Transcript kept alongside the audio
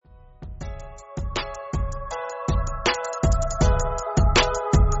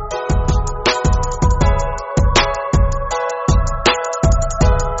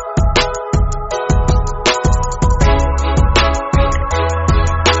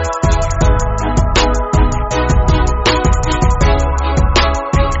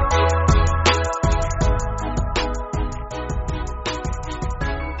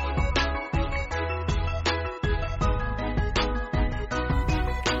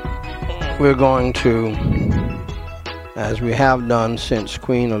we're going to, as we have done since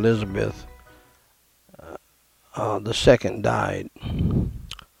Queen Elizabeth II died,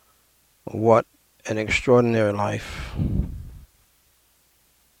 what an extraordinary life.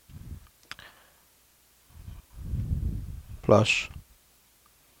 Plus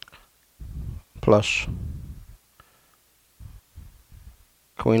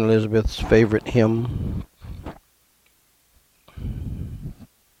Queen Elizabeth's favorite hymn.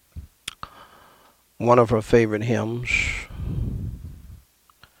 One of her favorite hymns.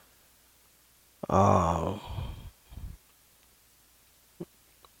 I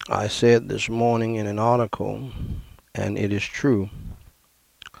said this morning in an article, and it is true.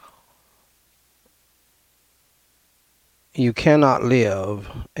 You cannot live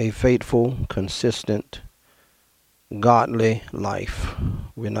a faithful, consistent, godly life.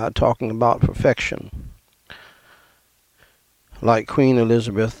 We're not talking about perfection. Like Queen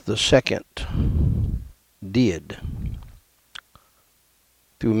Elizabeth II did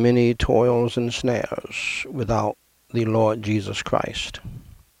through many toils and snares without the Lord Jesus Christ.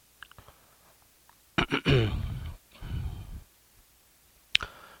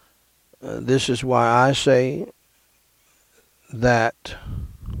 This is why I say that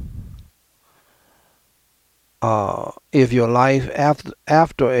if your life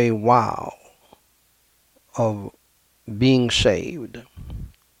after a while of being saved,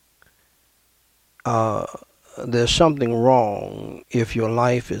 there's something wrong if your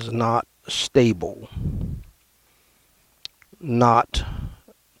life is not stable, not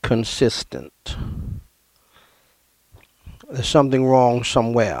consistent. There's something wrong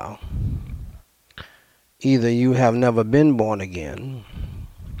somewhere. Either you have never been born again,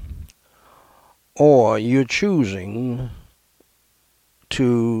 or you're choosing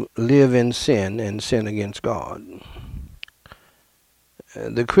to live in sin and sin against God.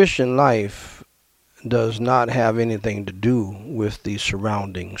 The Christian life does not have anything to do with the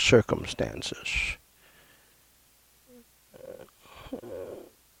surrounding circumstances.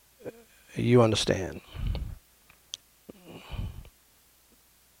 You understand?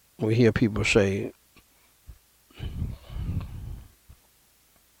 We hear people say,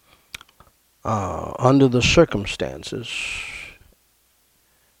 under the circumstances,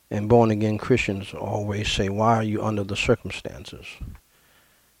 and born-again Christians always say, why are you under the circumstances?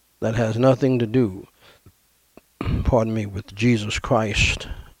 That has nothing to do, with Jesus Christ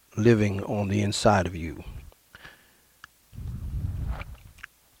living on the inside of you.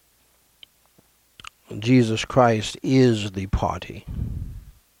 Jesus Christ is the party.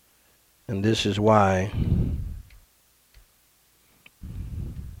 And this is why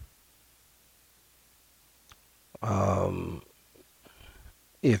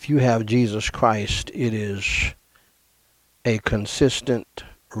if you have Jesus Christ, it is a consistent,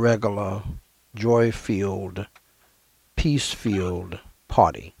 regular, joy-filled, peace-filled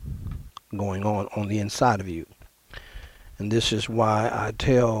party going on the inside of you. And this is why I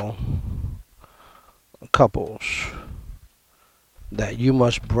tell couples that you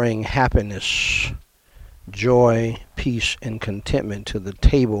must bring happiness, joy, peace, and contentment to the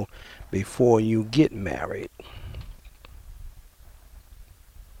table before you get married.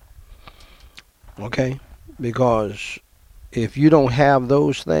 Okay? Because if you don't have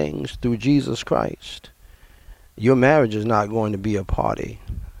those things through Jesus Christ, your marriage is not going to be a party.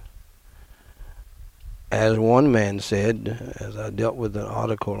 As one man said, as I dealt with an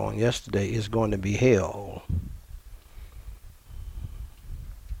article on yesterday, it's going to be hell.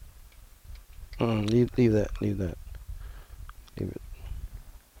 Leave that. Leave it.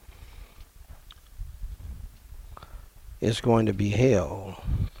 It's going to be hell.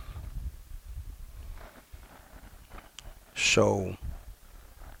 So,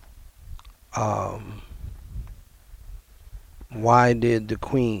 why did the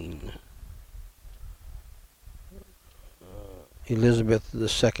Queen Elizabeth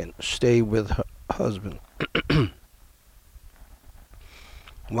II stay with her husband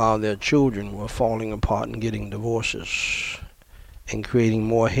while their children were falling apart and getting divorces and creating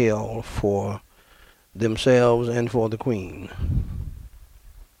more hell for themselves and for the Queen?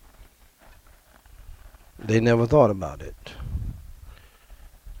 They never thought about it.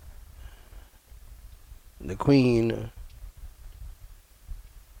 The Queen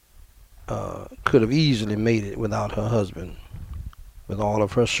could have easily made it without her husband, with all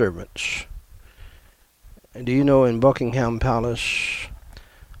of her servants. And do you know, in Buckingham Palace,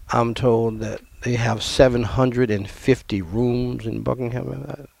 I'm told that they have 750 rooms in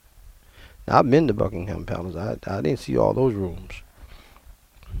Buckingham. Now, I've been to Buckingham Palace. I didn't see all those rooms.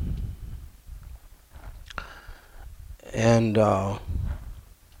 And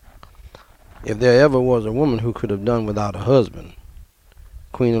If there ever was a woman who could have done without a husband,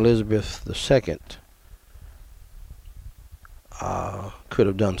 Queen Elizabeth II could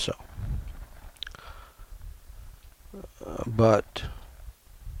have done so. But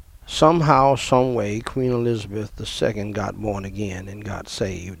somehow, some way, Queen Elizabeth II got born again and got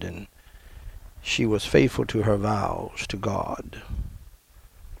saved, and she was faithful to her vows to God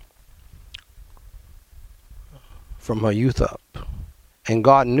from her youth up, and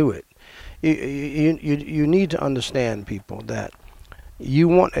God knew it. You need to understand, people, that you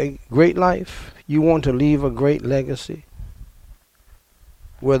want a great life, you want to leave a great legacy,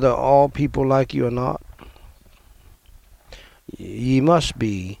 whether all people like you or not. Ye must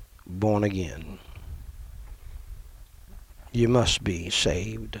be born again. You must be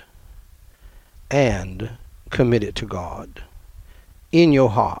saved and committed to God in your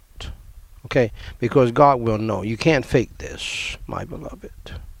heart. Okay? Because God will know. You can't fake this, my beloved.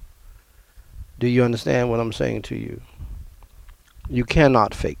 Do you understand what I'm saying to you? You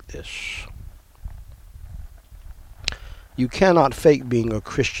cannot fake this. You cannot fake being a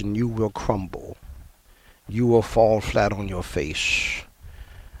Christian. You will crumble. You will fall flat on your face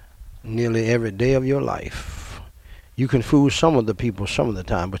nearly every day of your life. You can fool some of the people some of the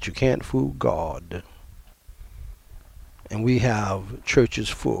time, but you can't fool God. And we have churches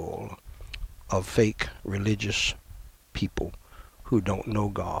full of fake religious people who don't know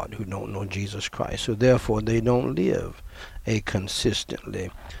God, who don't know Jesus Christ. So therefore, they don't live a consistently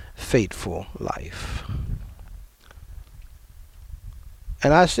faithful life.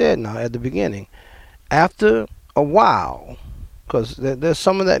 And I said now at the beginning, after a while, because there's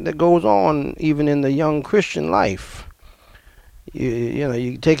some of that goes on even in the young Christian life. You know,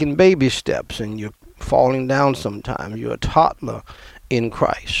 you're taking baby steps and you're falling down sometimes. You're a toddler in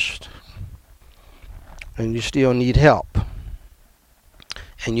Christ. And you still need help.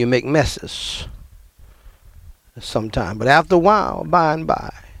 And you make messes sometimes. But after a while, by and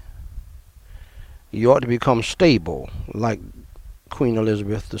by, you ought to become stable like Queen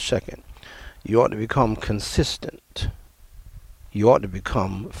Elizabeth II. You ought to become consistent. You ought to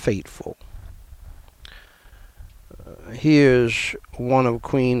become faithful. Here's one of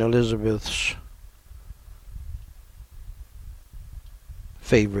Queen Elizabeth's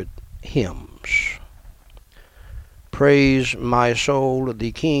favorite hymns. Praise my soul,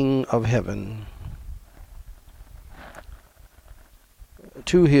 the King of heaven.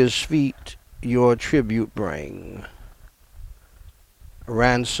 To his feet your tribute bring.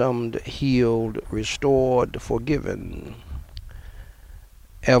 Ransomed, healed, restored, forgiven.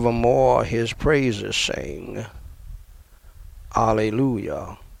 Evermore his praises sing.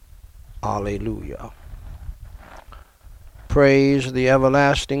 Alleluia, alleluia. Praise the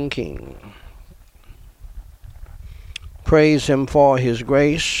everlasting King. Praise him for his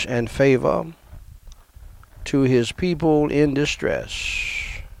grace and favor to his people in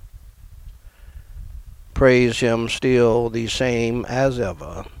distress. Praise him still the same as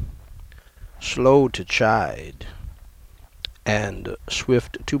ever, slow to chide and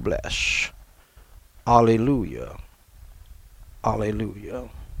swift to bless. Alleluia, alleluia.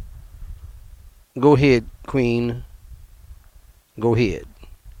 Go ahead, Queen. Go ahead.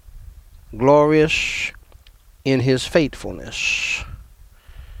 Glorious in his faithfulness.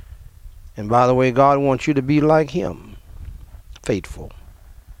 And by the way, God wants you to be like him, faithful.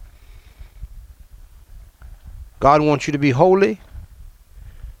 God wants you to be holy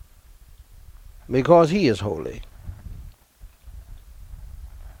because he is holy.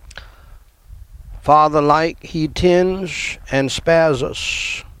 Father-like he tends and spares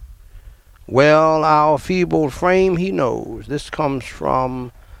us. Well, our feeble frame he knows. This comes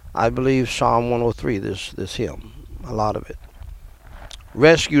from, I believe, Psalm 103, this hymn, a lot of it.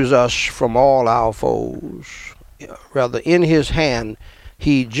 Rescues us from all our foes. Rather, in his hand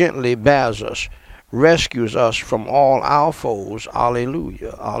he gently bears us. Rescues us from all our foes.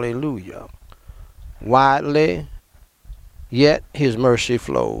 Alleluia, alleluia. Widely, yet his mercy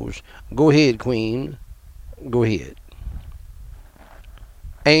flows. Go ahead, Queen. Go ahead.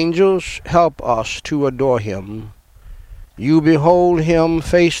 Angels, help us to adore him. You behold him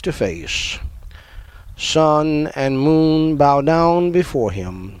face to face. Sun and moon bow down before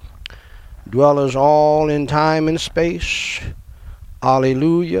him. Dwellers all in time and space.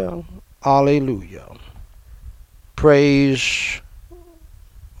 Alleluia, alleluia. Praise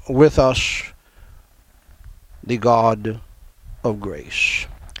with us the God of grace.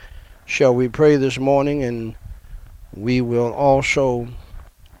 Shall we pray this morning? And we will also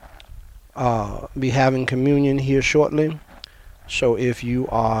be having communion here shortly. So if you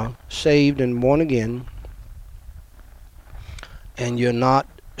are saved and born again and you're not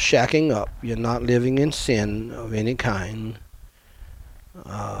shacking up. You're not living in sin of any kind.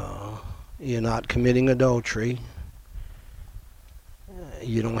 You're not committing adultery.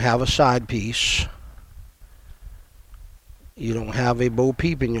 You don't have a side piece. You don't have a Bo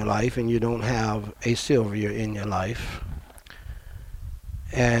Peep in your life, and you don't have a Sylvia in your life.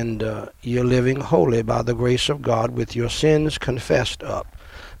 And you're living holy by the grace of God with your sins confessed up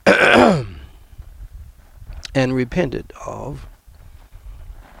and repented of.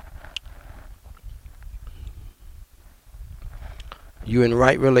 You're in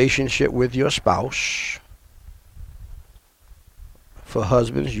right relationship with your spouse. For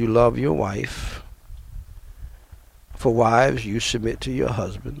husbands, you love your wife. For wives, you submit to your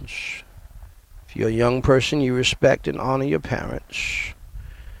husbands. If you're a young person, you respect and honor your parents.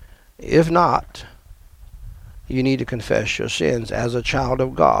 If not, you need to confess your sins as a child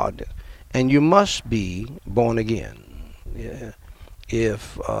of God. And you must be born again. Yeah.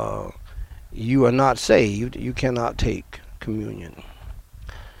 If you are not saved, you cannot take communion.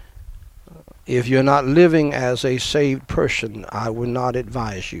 If you're not living as a saved person, I would not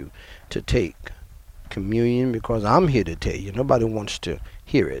advise you to take communion, because I'm here to tell you, nobody wants to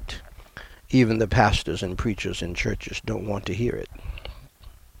hear it. Even the pastors and preachers in churches don't want to hear it.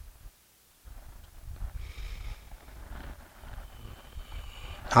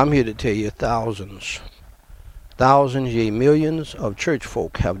 I'm here to tell you thousands, yea, millions of church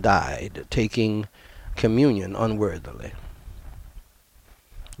folk have died taking communion unworthily.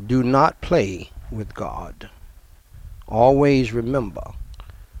 Do not play with God. Always remember,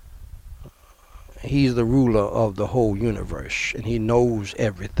 He's the ruler of the whole universe, and He knows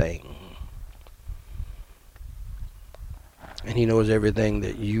everything. And He knows everything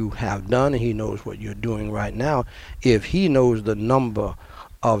that you have done, and He knows what you're doing right now. If He knows the number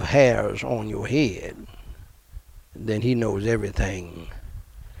of hairs on your head, then He knows everything.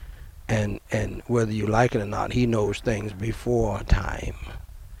 And whether you like it or not, He knows things before time.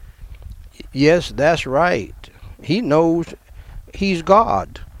 Yes, that's right. He knows. He's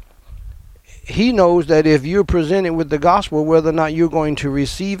God. He knows that if you're presented with the gospel, whether or not you're going to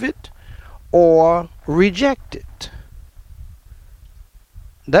receive it or reject it.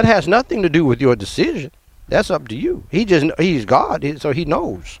 That has nothing to do with your decision. That's up to you. He's God, so He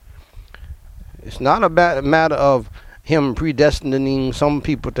knows. It's not a matter of Him predestining some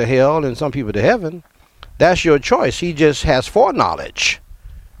people to hell and some people to heaven. That's your choice. He just has foreknowledge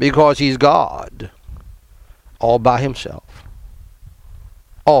because He's God. All by Himself.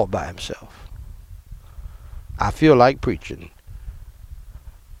 All by Himself. I feel like preaching.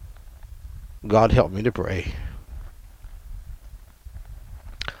 God help me to pray.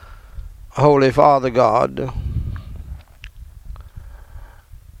 Holy Father God,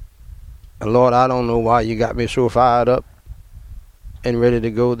 Lord, I don't know why you got me so fired up and ready to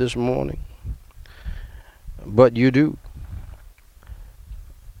go this morning, but you do.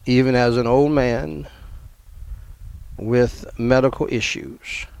 Even as an old man with medical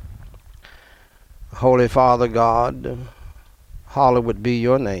issues. Holy Father God, hallowed be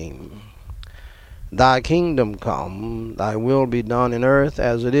your name. Thy kingdom come, thy will be done in earth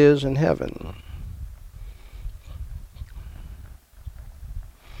as it is in heaven.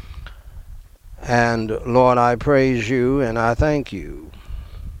 And Lord, I praise you and I thank you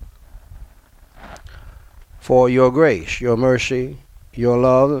for your grace, your mercy, your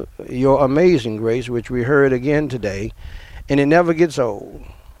love, your amazing grace, which we heard again today, and it never gets old.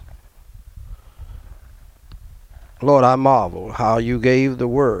 Lord, I marvel how you gave the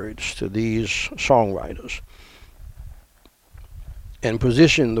words to these songwriters and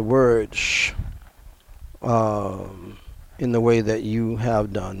positioned the words in the way that you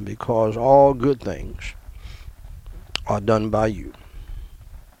have done, because all good things are done by you.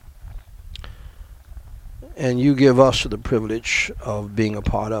 And you give us the privilege of being a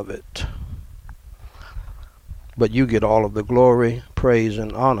part of it. But you get all of the glory, praise,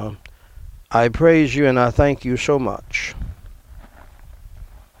 and honor. I praise you and I thank you so much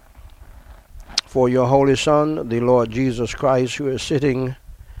for your Holy Son, the Lord Jesus Christ, who is sitting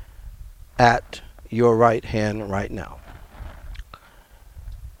at your right hand right now.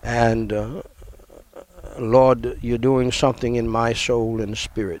 And Lord, you're doing something in my soul and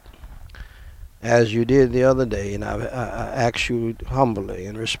spirit, as you did the other day, and I ask you humbly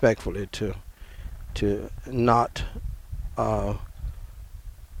and respectfully to not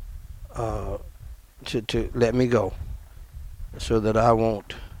to let me go, so that I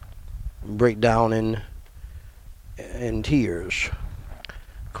won't break down in tears,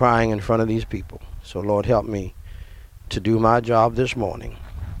 crying in front of these people. So Lord, help me to do my job this morning.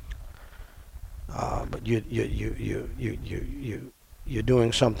 But you you're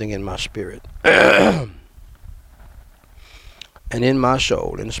doing something in my spirit and in my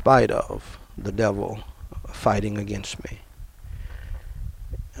soul, in spite of the devil fighting against me,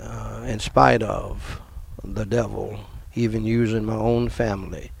 in spite of the devil even using my own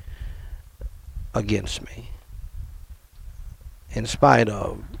family against me, in spite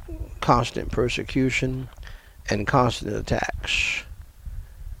of constant persecution and constant attacks.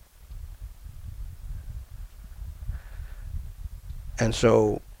 And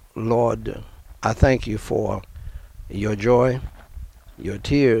so, Lord, I thank you for your joy, your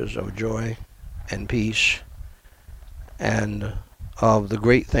tears of joy and peace, and of the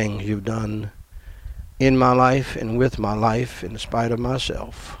great things you've done in my life and with my life in spite of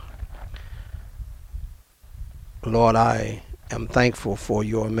myself. Lord, I am thankful for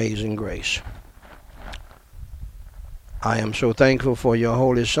your amazing grace. I am so thankful for your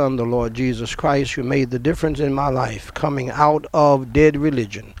Holy Son, the Lord Jesus Christ, who made the difference in my life, coming out of dead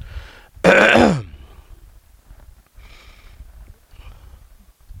religion.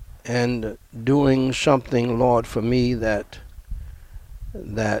 And doing something, Lord, for me that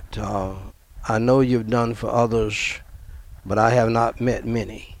I know you've done for others, but I have not met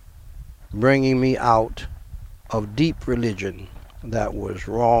many. Bringing me out of deep religion that was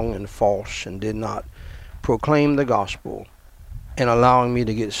wrong and false and did not proclaim the gospel, and allowing me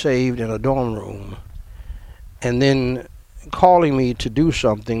to get saved in a dorm room, and then calling me to do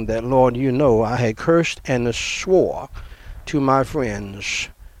something that, Lord, you know I had cursed and swore to my friends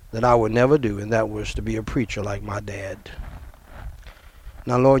that I would never do, and that was to be a preacher like my dad.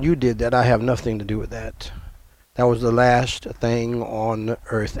 Now, Lord, you did that. I have nothing to do with that. That was the last thing on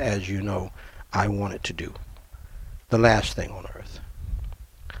earth, as you know, I wanted to do. The last thing on earth.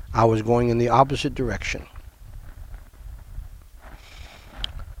 I was going in the opposite direction.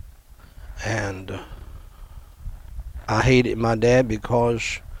 And I hated my dad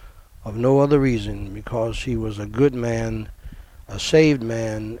because of no other reason, because he was a good man, a saved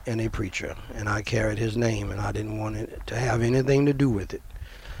man, and a preacher. And I carried his name, and I didn't want it to have anything to do with it.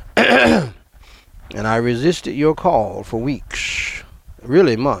 And I resisted your call for weeks,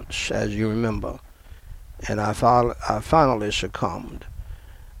 really months, as you remember. And I finally succumbed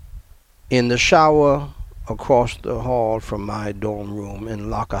in the shower across the hall from my dorm room in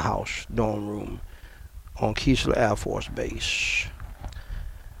Locker House dorm room on Keesler Air Force Base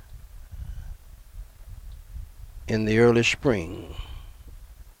in the early spring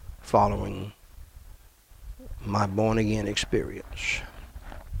following my born-again experience.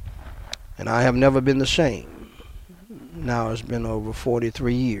 And I have never been the same. Now it's been over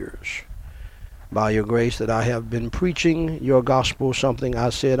 43 years. By your grace, that I have been preaching your gospel, something I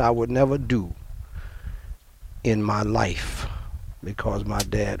said I would never do in my life because my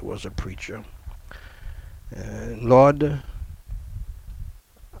dad was a preacher. Lord,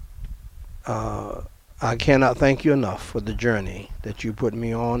 I cannot thank you enough for the journey that you put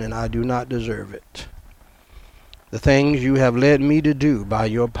me on, and I do not deserve it. The things you have led me to do by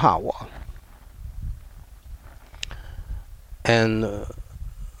your power, and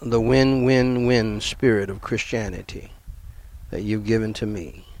the win-win-win spirit of Christianity that you've given to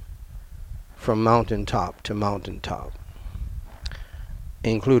me from mountaintop to mountaintop,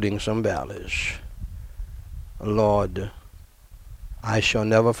 including some valleys. Lord, I shall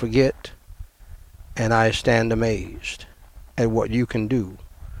never forget, and I stand amazed at what you can do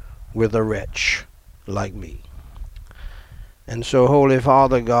with a wretch like me. And so, Holy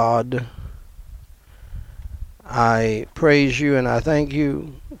Father God, I praise you and I thank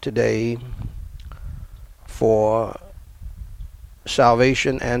you today for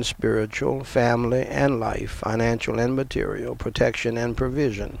salvation and spiritual, family and life, financial and material, protection and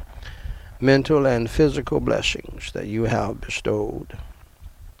provision, mental and physical blessings that you have bestowed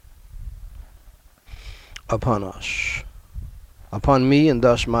upon us, upon me and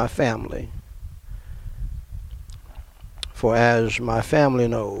thus my family. For as my family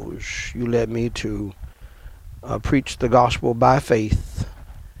knows, you led me to preach the gospel by faith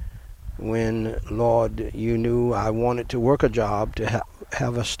when, Lord, you knew I wanted to work a job, to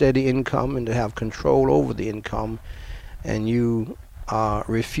have a steady income and to have control over the income, and you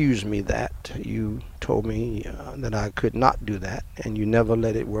refused me that. You told me that I could not do that, and you never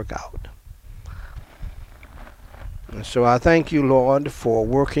let it work out. And so I thank you, Lord, for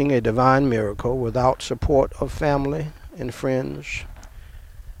working a divine miracle without support of family and friends,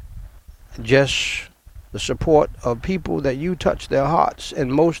 just the support of people that you touch their hearts,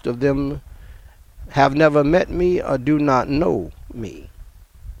 and most of them have never met me or do not know me.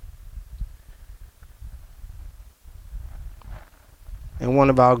 And one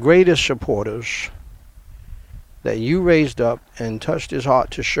of our greatest supporters that you raised up and touched his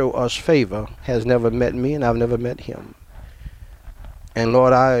heart to show us favor has never met me, and I've never met him. And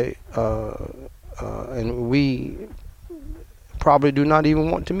Lord, and we probably do not even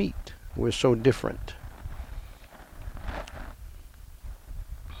want to meet. We're so different.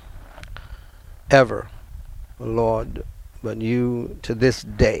 Ever, Lord, but you, to this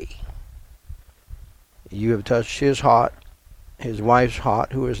day, you have touched his heart, his wife's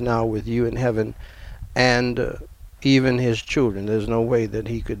heart, who is now with you in heaven, and even his children. There's no way that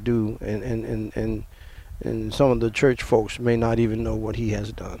he could do, and some of the church folks may not even know what he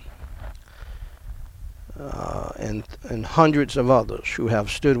has done. And hundreds of others who have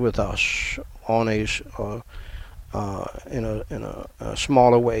stood with us on in a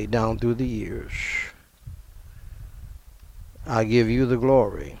smaller way down through the years. I give you the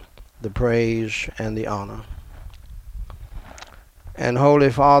glory, the praise, and the honor. And Holy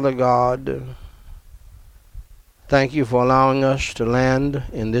Father God, thank you for allowing us to land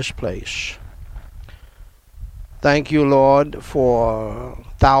in this place. Thank you, Lord, for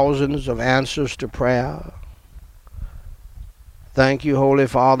thousands of answers to prayer. Thank you, Holy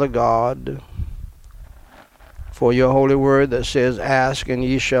Father God, for your holy word that says, ask and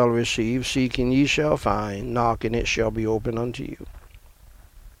ye shall receive, seek and ye shall find, knock and it shall be opened unto you.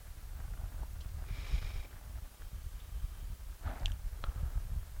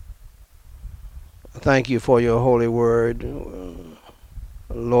 Thank you for your holy word,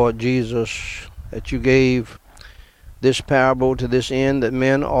 Lord Jesus, that you gave this parable to this end, that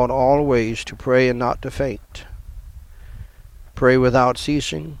men ought always to pray and not to faint. Pray without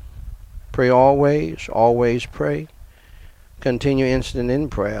ceasing. Pray always, always pray. Continue instant in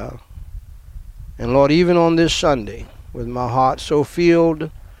prayer. And Lord, even on this Sunday, with my heart so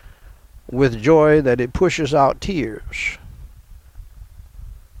filled with joy that it pushes out tears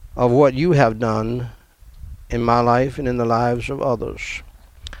of what you have done in my life and in the lives of others,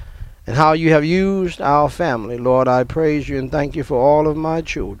 and how you have used our family. Lord, I praise you and thank you for all of my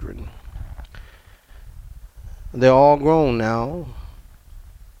children. They're all grown now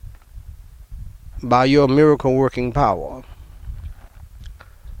by your miracle working power.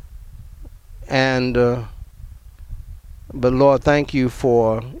 And but Lord, thank you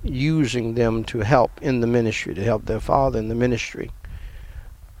for using them to help in the ministry, to help their father in the ministry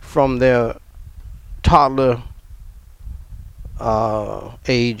from their toddler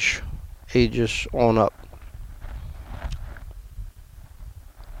ages on up.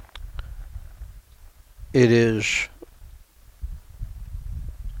 It is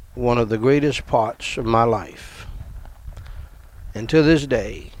one of the greatest parts of my life. And to this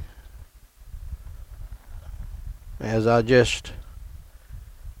day, as I just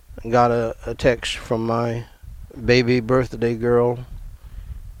got a text from my baby birthday girl,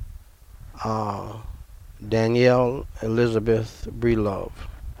 Danielle Elizabeth Breelove,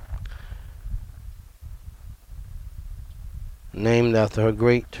 named after her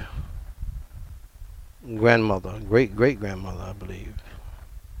great grandmother, great grandmother, I believe.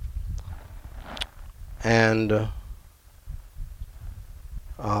 And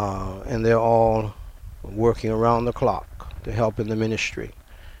they're all working around the clock to help in the ministry.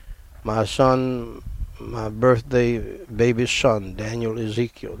 My son, my birthday baby son, Daniel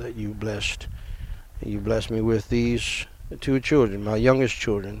Ezekiel, that you blessed me with these two children, my youngest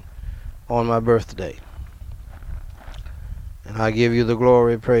children, on my birthday. And I give you the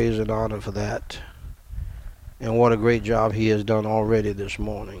glory, praise, and honor for that. And what a great job he has done already this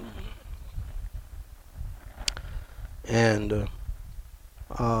morning. And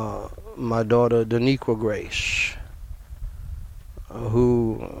my daughter, Daniqua Grace,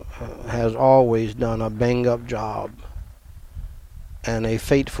 who has always done a bang-up job and a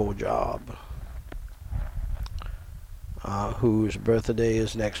faithful job, whose birthday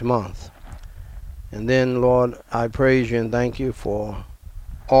is next month. And then, Lord, I praise you and thank you for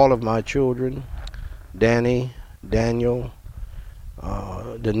all of my children, Danny, Daniel,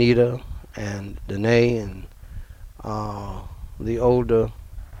 Danita, and Danae, and the older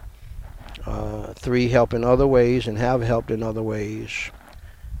three help in other ways and have helped in other ways.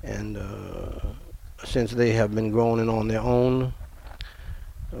 And since they have been growing on their own,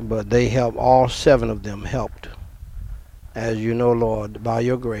 but they help, all seven of them helped, as you know, Lord, by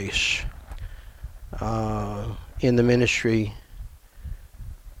your grace, in the ministry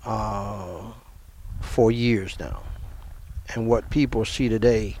for years now. And what people see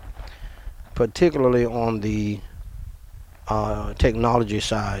today, particularly on the technology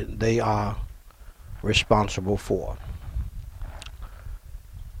side, they are responsible for.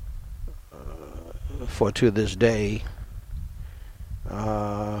 For to this day,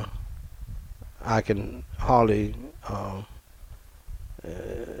 I can hardly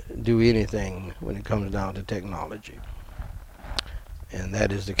do anything when it comes down to technology. And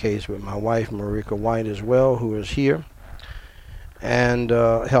that is the case with my wife, Marika White, as well, who is here and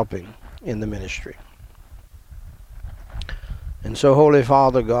helping in the ministry. And so, Holy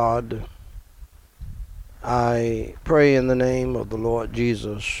Father God, I pray in the name of the Lord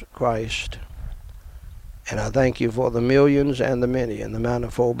Jesus Christ, and I thank you for the millions and the many and the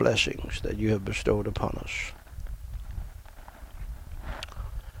manifold blessings that you have bestowed upon us.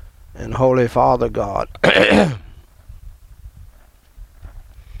 And Holy Father God,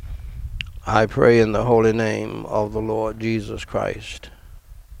 I pray in the holy name of the Lord Jesus Christ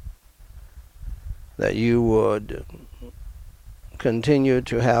that you would continue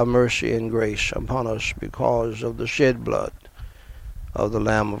to have mercy and grace upon us because of the shed blood of the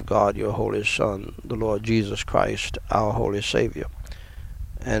Lamb of God, your holy Son, the Lord Jesus Christ, our holy Savior.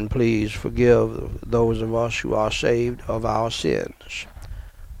 And please forgive those of us who are saved of our sins,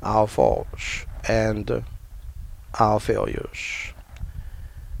 our faults, and our failures,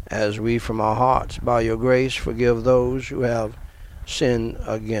 as we from our hearts, by your grace, forgive those who have sinned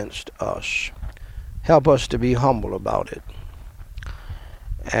against us. Help us to be humble about it.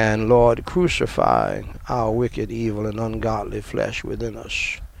 And Lord, crucify our wicked, evil, and ungodly flesh within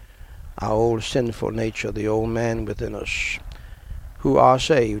us, our old sinful nature, the old man within us, who are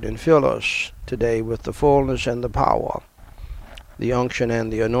saved, and fill us today with the fullness and the power, the unction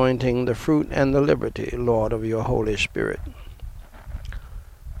and the anointing, the fruit and the liberty, Lord, of your Holy Spirit.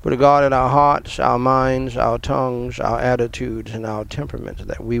 Put a guard in our hearts, our minds, our tongues, our attitudes, and our temperaments,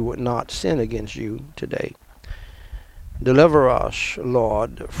 that we would not sin against you today. Deliver us,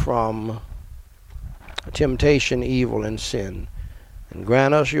 Lord, from temptation, evil, and sin, and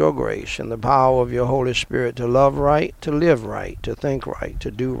grant us your grace and the power of your Holy Spirit to love right, to live right, to think right,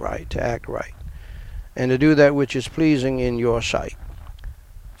 to do right, to act right, and to do that which is pleasing in your sight.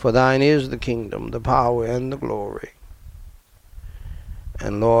 For thine is the kingdom, the power, and the glory.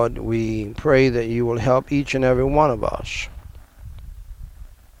 And Lord, we pray that you will help each and every one of us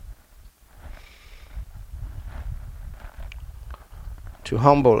to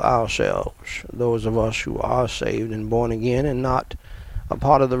humble ourselves, those of us who are saved and born again and not a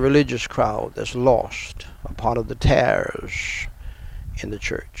part of the religious crowd that's lost, a part of the tares in the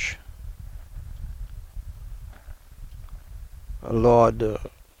church. Lord,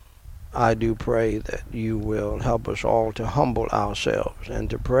 I do pray that you will help us all to humble ourselves and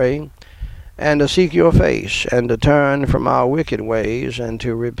to pray and to seek your face and to turn from our wicked ways and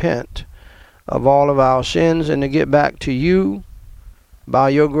to repent of all of our sins and to get back to you by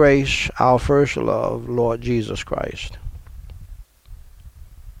your grace, our first love, Lord Jesus Christ.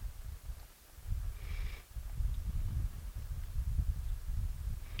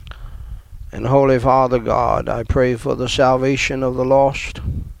 And Holy Father God, I pray for the salvation of the lost,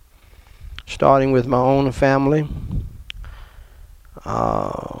 starting with my own family,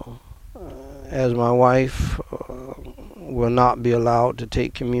 as my wife will not be allowed to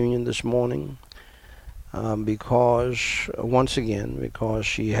take communion this morning because she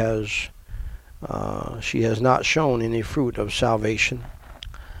has not shown any fruit of salvation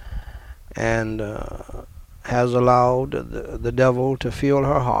and has allowed the devil to fill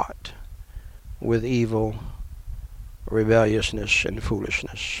her heart with evil, rebelliousness, and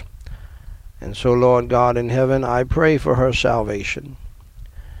foolishness. And so, Lord God in heaven, I pray for her salvation.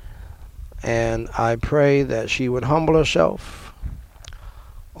 And I pray that she would humble herself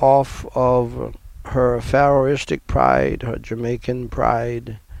off of her Pharaohistic pride, her Jamaican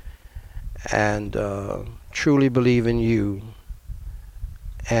pride, and truly believe in you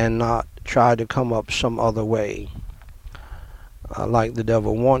and not try to come up some other way like the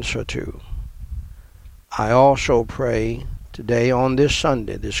devil wants her to. I also pray today on this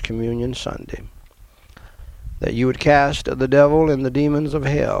Sunday, this Communion Sunday, that you would cast the devil and the demons of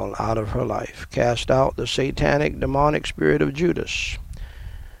hell out of her life. Cast out the satanic, demonic spirit of Judas,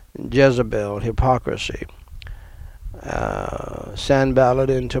 Jezebel, hypocrisy, Sanballat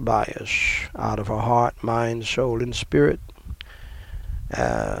and Tobias out of her heart, mind, soul, and spirit.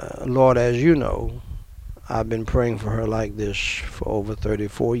 Lord, as you know, I've been praying for her like this for over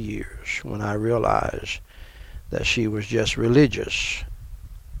 34 years when I realized that she was just religious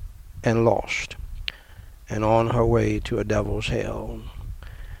and lost and on her way to a devil's hell.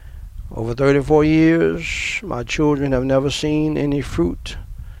 Over 34 years, my children have never seen any fruit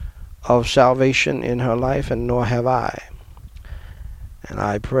of salvation in her life, and nor have I. And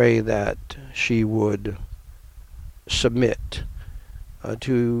I pray that she would submit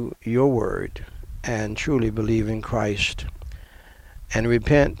to your word and truly believe in Christ and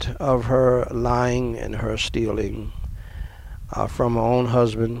repent of her lying and her stealing from her own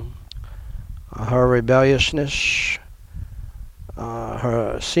husband, her rebelliousness,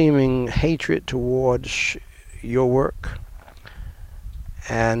 her seeming hatred towards your work,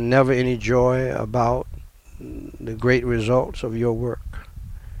 and never any joy about the great results of your work.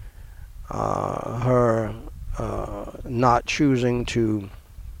 Her not choosing to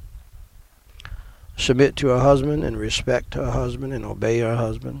submit to her husband and respect her husband and obey her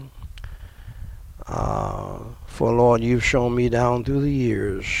husband. For Lord, you've shown me down through the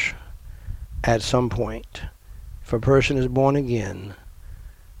years, at some point, if a person is born again,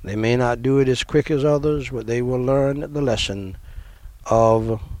 they may not do it as quick as others, but they will learn the lesson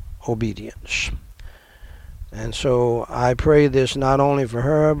of obedience. And so I pray this not only for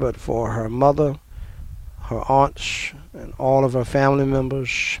her, but for her mother, her aunts, and all of her family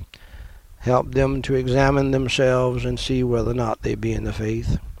members. Help them to examine themselves and see whether or not they be in the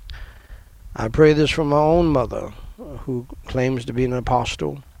faith. I pray this for my own mother, who claims to be an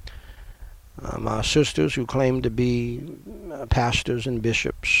apostle, my sisters who claim to be pastors and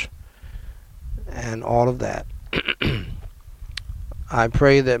bishops, and all of that. I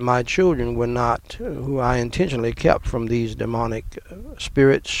pray that my children were not, who I intentionally kept from these demonic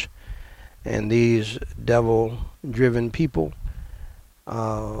spirits and these devil-driven people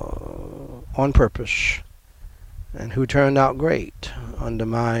on purpose, and who turned out great under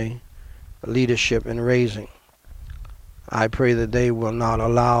my leadership and raising. I pray that they will not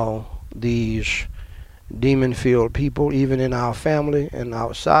allow these demon-filled people, even in our family and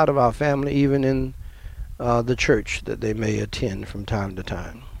outside of our family, even in the church that they may attend from time to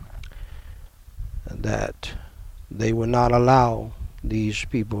time, that they will not allow these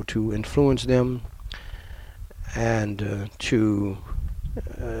people to influence them and to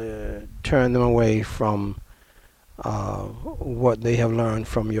turn them away from what they have learned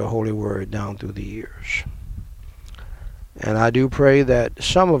from your holy word down through the years. And I do pray that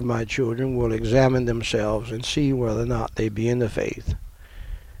some of my children will examine themselves and see whether or not they be in the faith.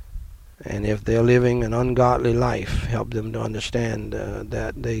 And if they're living an ungodly life, help them to understand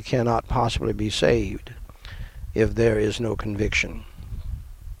that they cannot possibly be saved if there is no conviction.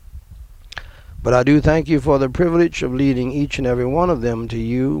 But I do thank you for the privilege of leading each and every one of them to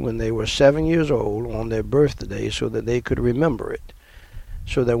you when they were 7 years old on their birthday, so that they could remember it.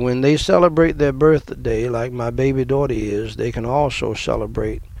 So that when they celebrate their birthday, like my baby daughter is, they can also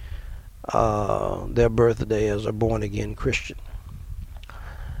celebrate their birthday as a born-again Christian.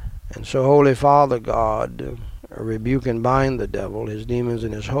 And so, Holy Father God, rebuke and bind the devil, his demons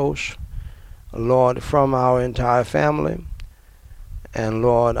and his hosts, Lord, from our entire family. And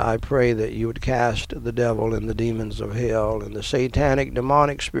Lord, I pray that you would cast the devil and the demons of hell and the satanic,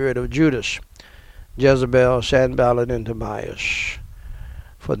 demonic spirit of Judas, Jezebel, Sanballat, and Tobias.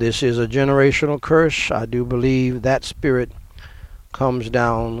 For this is a generational curse. I do believe that spirit comes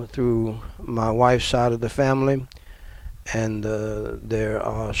down through my wife's side of the family, and there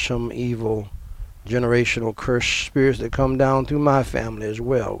are some evil generational curse spirits that come down through my family as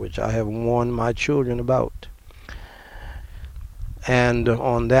well, which I have warned my children about. And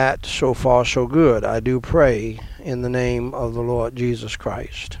on that, so far so good, I do pray in the name of the Lord Jesus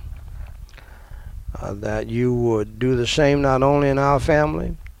Christ that you would do the same not only in our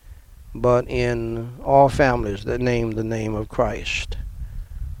family, but in all families that name the name of Christ.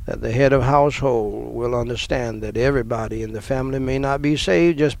 That the head of household will understand that everybody in the family may not be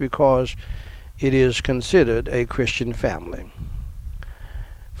saved just because it is considered a Christian family.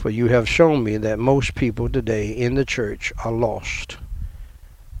 For you have shown me that most people today in the church are lost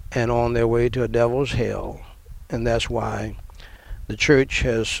and on their way to a devil's hell. And that's why the church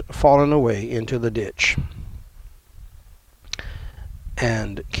has fallen away into the ditch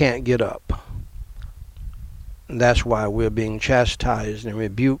and can't get up. And that's why we're being chastised and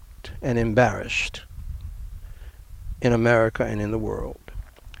rebuked and embarrassed in America and in the world.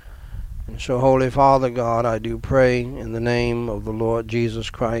 And so, Holy Father God, I do pray in the name of the Lord Jesus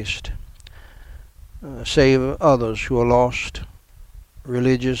Christ, save others who are lost,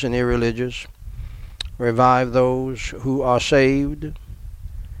 religious and irreligious. Revive those who are saved,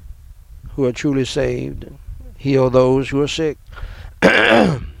 who are truly saved. Heal those who are sick.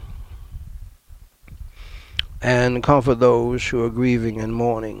 And comfort those who are grieving and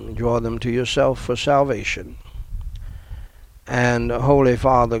mourning. Draw them to yourself for salvation. And Holy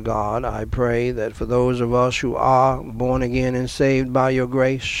Father God, I pray that for those of us who are born again and saved by your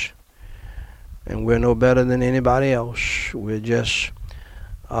grace, and we're no better than anybody else, we're just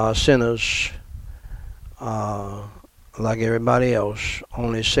sinners like everybody else,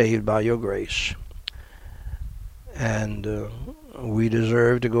 only saved by your grace. And We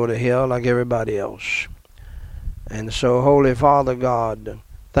deserve to go to hell like everybody else. And so, Holy Father God,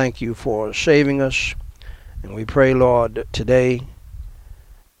 thank you for saving us. And we pray, Lord, today,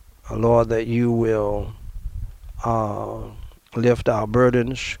 Lord, that you will lift our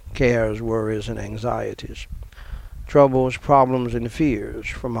burdens, cares, worries, and anxieties, troubles, problems, and fears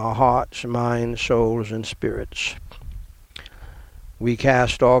from our hearts, minds, souls, and spirits. We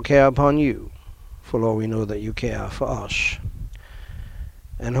cast all care upon you, for Lord, we know that you care for us.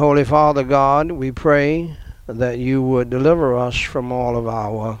 And Holy Father God, we pray that you would deliver us from all of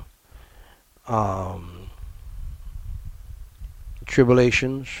our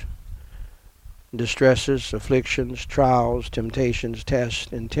tribulations, distresses, afflictions, trials, temptations,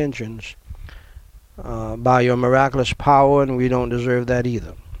 tests, and tensions by your miraculous power, and we don't deserve that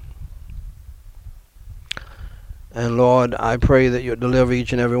either. And Lord, I pray that you'll deliver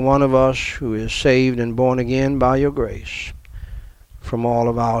each and every one of us who is saved and born again by your grace from all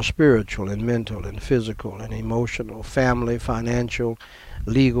of our spiritual and mental and physical and emotional, family, financial,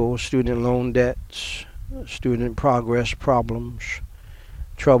 legal, student loan debts, student progress problems,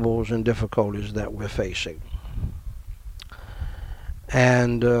 troubles and difficulties that we're facing.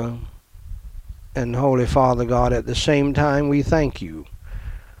 And Holy Father God, at the same time, we thank you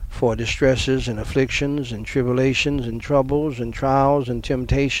for distresses and afflictions and tribulations and troubles and trials and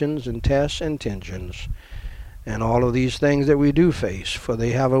temptations and tests and tensions and all of these things that we do face, for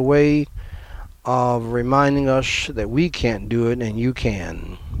they have a way of reminding us that we can't do it and you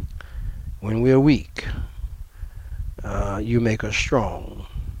can. When we're weak, you make us strong.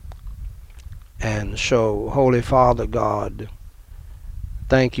 And so, Holy Father God,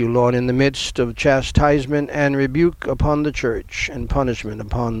 thank you, Lord, in the midst of chastisement and rebuke upon the church and punishment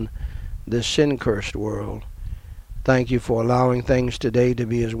upon this sin-cursed world. Thank you for allowing things today to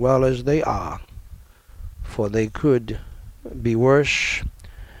be as well as they are, for they could be worse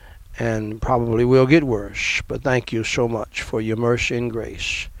and probably will get worse. But thank you so much for your mercy and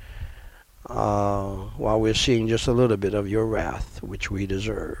grace while we're seeing just a little bit of your wrath, which we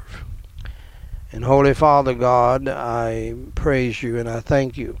deserve. And Holy Father God, I praise you and I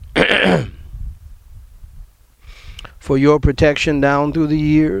thank you for your protection down through the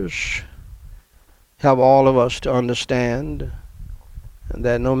years. Help all of us to understand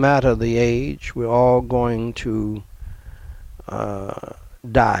that no matter the age, we're all going to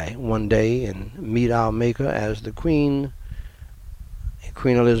die one day and meet our Maker as the Queen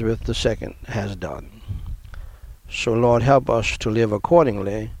Elizabeth II has done. So Lord, help us to live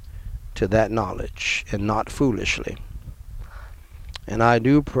accordingly to that knowledge and not foolishly. And I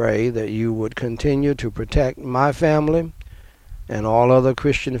do pray that you would continue to protect my family and all other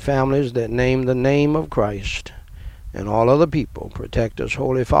Christian families that name the name of Christ, and all other people. Protect us,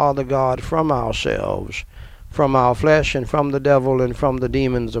 Holy Father God, from ourselves, from our flesh, and from the devil, and from the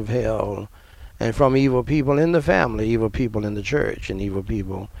demons of hell, and from evil people in the family, evil people in the church, and evil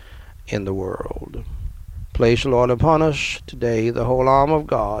people in the world. Place, Lord, upon us today the whole arm of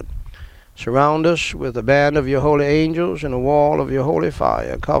God. Surround us with a band of your holy angels and a wall of your holy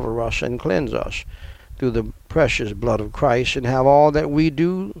fire. Cover us and cleanse us through the precious blood of Christ, and have all that we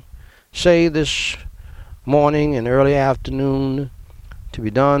do, say this morning and early afternoon to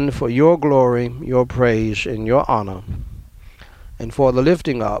be done for your glory, your praise, and your honor, and for the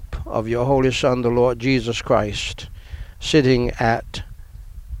lifting up of your Holy Son, the Lord Jesus Christ, sitting at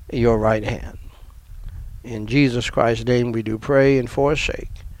your right hand. In Jesus Christ's name we do pray and forsake.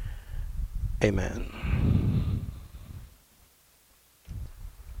 Amen.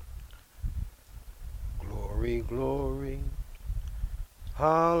 Glory, glory,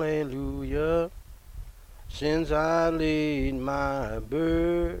 hallelujah. Since I laid my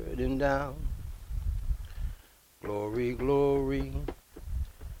burden down. Glory, glory,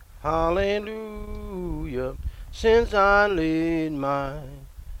 hallelujah. Since I laid my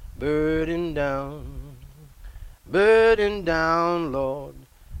burden down. Burden down, Lord.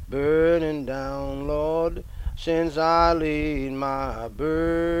 Burden down, Lord. Since I laid my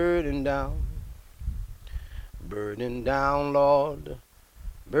burden down. Burden down, Lord.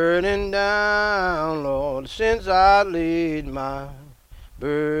 Burden down, Lord, since I laid my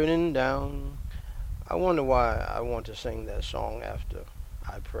burden down. I wonder why I want to sing that song after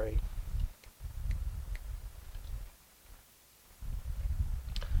I pray.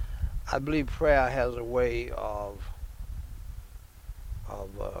 I believe prayer has a way of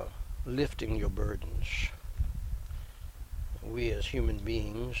lifting your burdens. We as human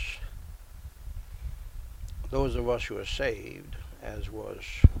beings, those of us who are saved, as was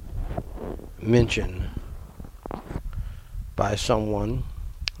mentioned by someone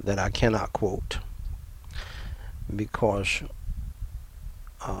that I cannot quote, because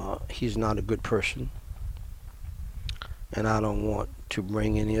He's not a good person, and I don't want to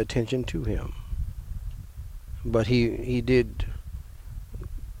bring any attention to him. But he did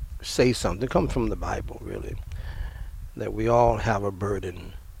say something, comes from the Bible really, that we all have a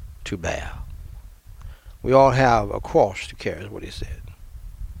burden to bear. We all have a cross to carry, is what he said.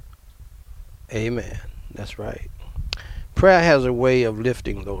 Amen. That's right. Prayer has a way of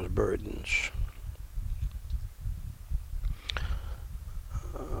lifting those burdens.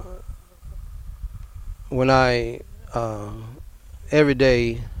 When I, every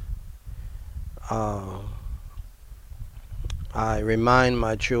day, I remind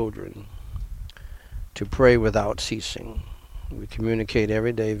my children to pray without ceasing. We communicate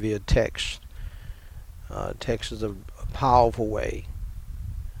every day via text. Text is a powerful way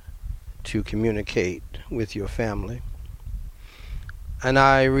to communicate with your family. And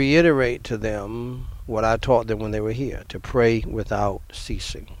I reiterate to them what I taught them when they were here, to pray without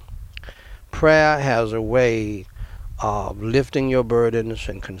ceasing. Prayer has a way of lifting your burdens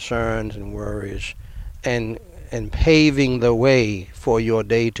and concerns and worries and paving the way for your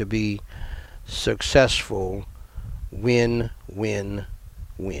day to be successful. Win, win,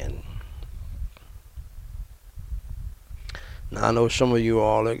 win. Now, I know some of you are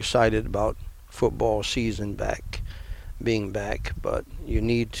all excited about football season being back, but you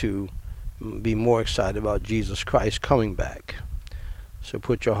need to be more excited about Jesus Christ coming back. So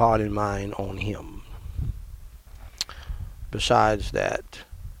put your heart and mind on him. Besides that,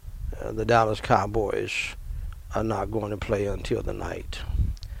 the Dallas Cowboys are not going to play until the night.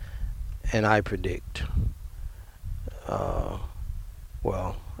 And I predict,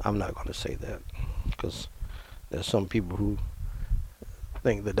 well, I'm not going to say that, because there's some people who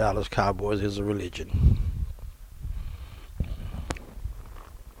think the Dallas Cowboys is a religion.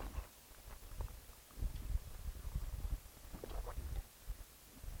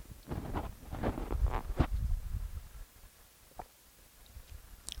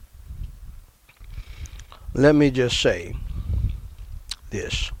 Let me just say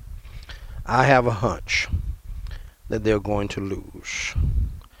this. I have a hunch that they're going to lose.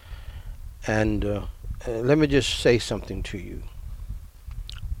 And let me just say something to you.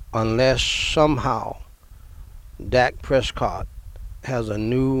 Unless somehow Dak Prescott has a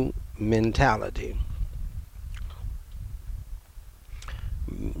new mentality,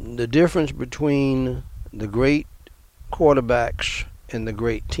 the difference between the great quarterbacks and the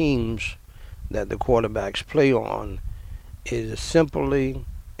great teams that the quarterbacks play on is simply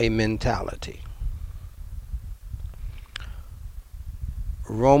a mentality.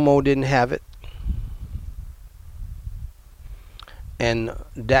 Romo didn't have it. And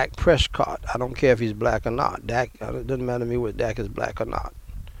Dak Prescott, I don't care if he's black or not. Dak, it doesn't matter to me whether Dak is black or not.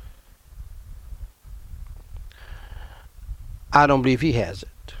 I don't believe he has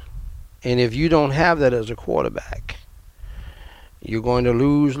it. And if you don't have that as a quarterback, you're going to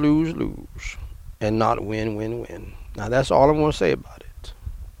lose, and not win. Now that's all I'm going to say about it.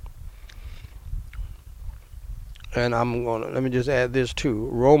 And let me just add this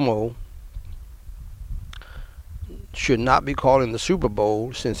too. Romo should not be calling the Super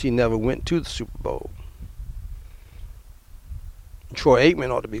Bowl since he never went to the Super Bowl. Troy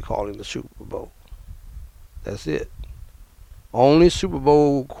Aikman ought to be calling the Super Bowl. That's it. Only Super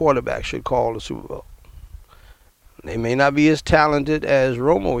Bowl quarterback should call the Super Bowl. They may not be as talented as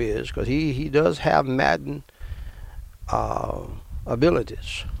Romo is, because he does have Madden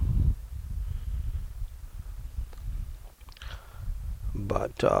abilities.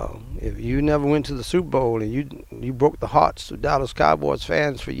 But if you never went to the Super Bowl and you broke the hearts of Dallas Cowboys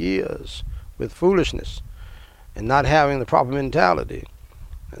fans for years with foolishness and not having the proper mentality,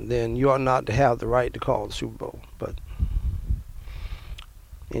 then you ought not to have the right to call the Super Bowl. But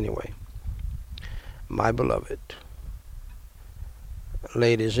anyway, my beloved,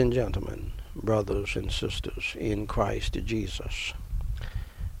 ladies and gentlemen, brothers and sisters in Christ Jesus,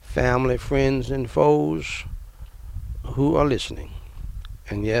 family, friends, and foes who are listening,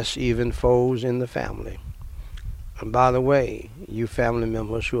 and yes, even foes in the family. And by the way, you family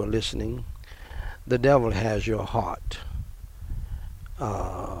members who are listening, the devil has your heart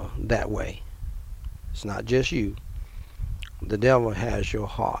that way. It's not just you. The devil has your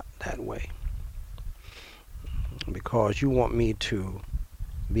heart that way. Because you want me to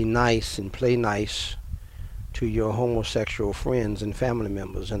be nice and play nice to your homosexual friends and family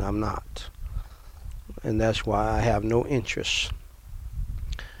members, and I'm not. And that's why I have no interest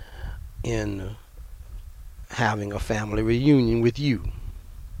in having a family reunion with you.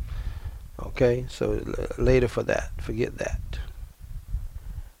 Okay? So later for that. Forget that.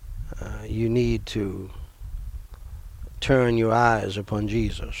 You need to turn your eyes upon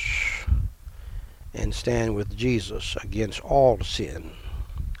Jesus and stand with Jesus against all sin,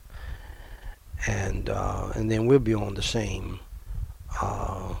 and then we'll be on the same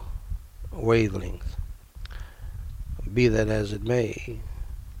wavelength. Be that as it may,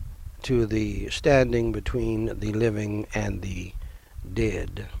 to the standing between the living and the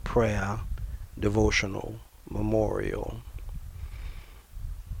dead prayer, devotional, memorial,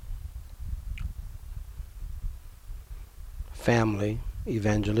 family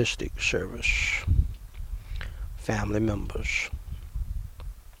evangelistic service, family members,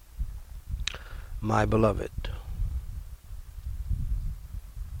 my beloved,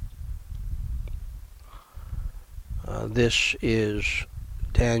 this is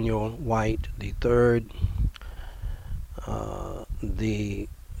Daniel White III, the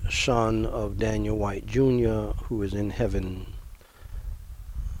son of Daniel White Jr., who is in heaven,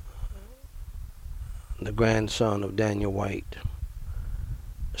 the grandson of Daniel White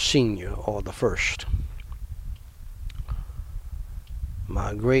Sr., or the first.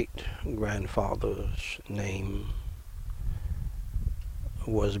 My great-grandfather's name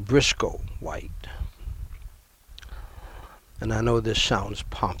was Briscoe White. And I know this sounds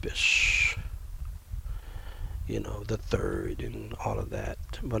pompous, you know, the third and all of that.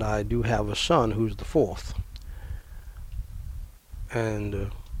 But I do have a son who's the fourth.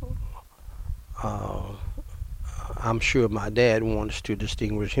 And I'm sure my dad wants to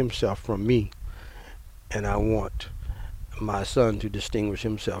distinguish himself from me. And I want my son to distinguish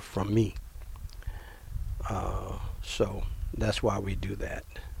himself from me. So that's why we do that.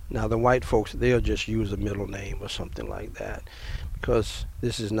 Now the white folks, they'll just use a middle name or something like that because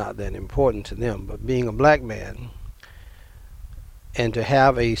this is not that important to them. But being a black man and to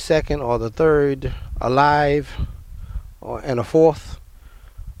have a second or the third alive and a fourth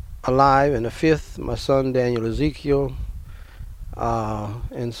alive and a fifth, my son Daniel Ezekiel,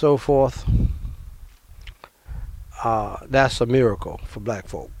 and so forth, that's a miracle for black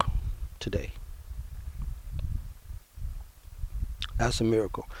folk today. That's a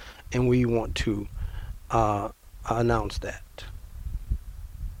miracle. And we want to announce that.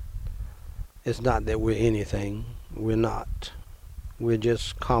 It's not that we're anything. We're not. We're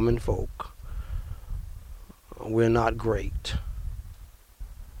just common folk. We're not great.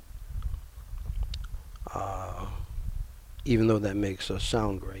 Even though that makes us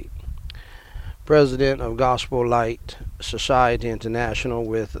sound great. President of Gospel Light Society International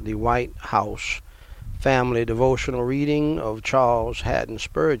with the White House Family Devotional reading of Charles Haddon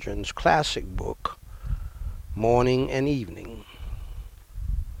Spurgeon's classic book, Morning and Evening.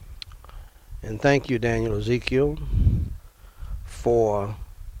 And thank you, Daniel Ezekiel, for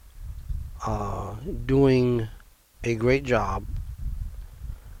doing a great job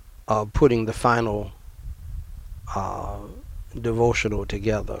of putting the final devotional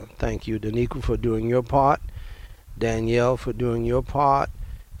together. Thank you, Daniqua, for doing your part. Danielle, for doing your part.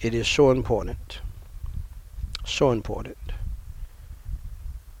 It is so important. So important.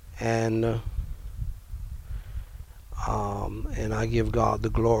 And I give God the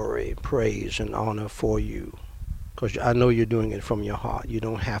glory, praise, and honor for you, because I know you're doing it from your heart. You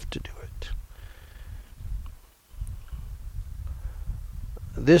don't have to do it.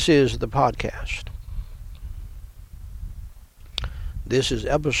 This is the podcast. This is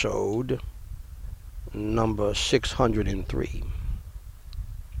episode number 603.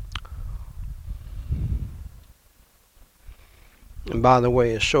 And by the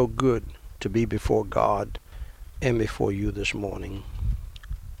way, it's so good to be before God and before you this morning.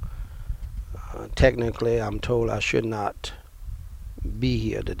 Technically, I'm told I should not be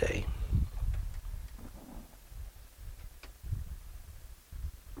here today.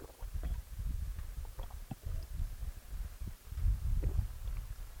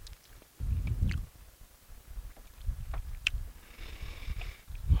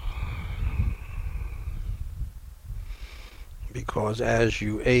 Because as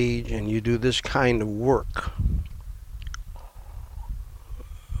you age and you do this kind of work,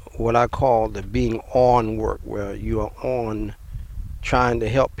 what I call the being on work, where you are on trying to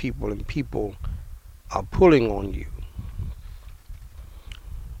help people and people are pulling on you,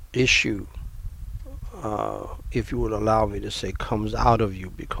 issue, if you would allow me to say, comes out of you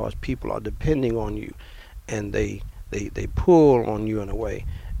because people are depending on you and they pull on you in a way,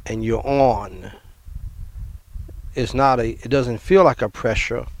 and you're on. It doesn't feel like a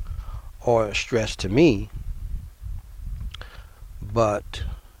pressure or a stress to me, but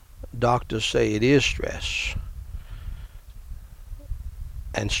doctors say it is stress,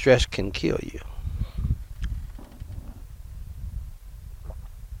 and stress can kill you.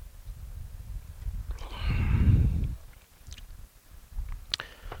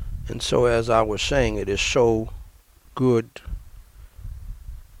 And so, as I was saying, it is so good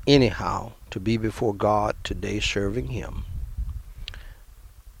anyhow to be before God today serving Him.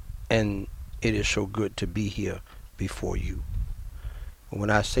 And it is so good to be here before you.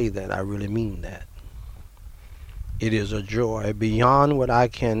 When I say that, I really mean that. It is a joy beyond what I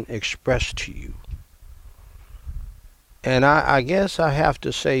can express to you. And I guess I have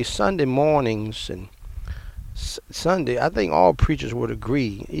to say Sunday mornings and Sunday, I think all preachers would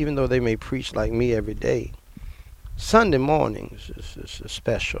agree, even though they may preach like me every day. Sunday mornings is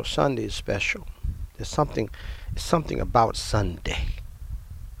special. Sunday is special. There's something about Sunday.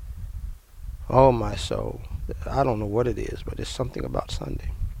 Oh, my soul. I don't know what it is, but there's something about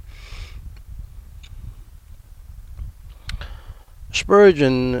Sunday.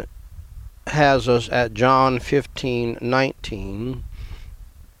 Spurgeon has us at John 15:19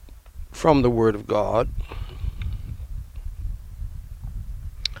 from the Word of God.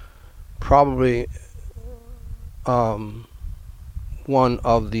 Probably one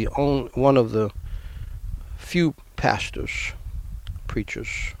of the few pastors, preachers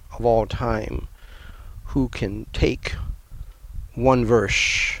of all time who can take one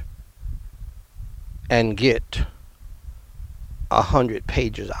verse and get 100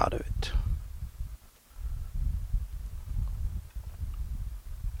 pages out of it.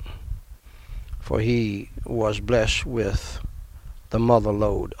 For he was blessed with the mother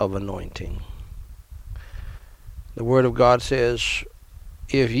lode of anointing. The Word of God says,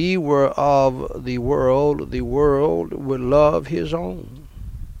 if ye were of the world would love his own.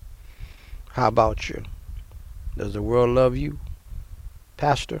 How about you? Does the world love you,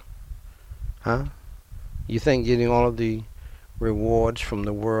 Pastor? Huh? You think getting all of the rewards from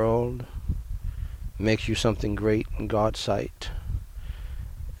the world makes you something great in God's sight?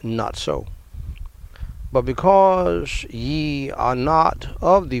 Not so. But because ye are not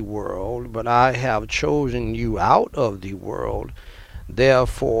of the world, but I have chosen you out of the world,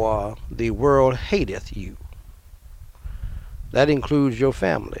 therefore the world hateth you. That includes your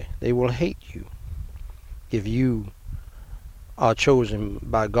family. They will hate you if you are chosen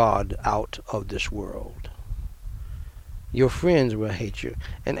by God out of this world. Your friends will hate you.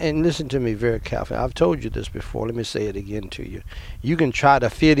 And listen to me very carefully. I've told you this before. Let me say it again to you. You can try to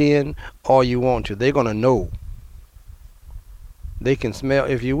fit in all you want to. They're going to know. They can smell,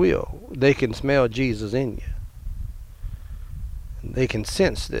 if you will, they can smell Jesus in you. They can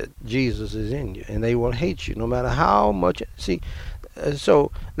sense that Jesus is in you. And they will hate you no matter how much. See,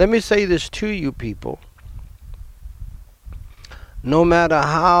 so let me say this to you people. No matter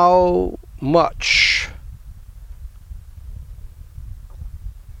how much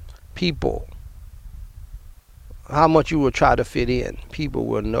people, how much you will try to fit in, people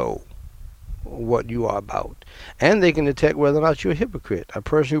will know what you are about. And they can detect whether or not you're a hypocrite. A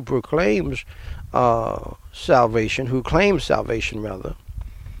person who proclaims salvation, who claims salvation rather,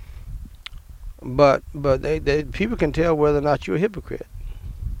 but they people can tell whether or not you're a hypocrite.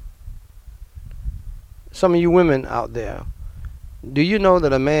 Some of you women out there, do you know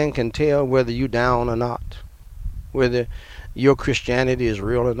that a man can tell whether you're down or not? Whether your Christianity is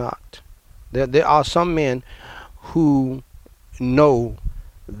real or not? There are some men who know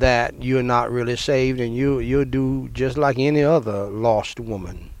that you're not really saved, and you'll do just like any other lost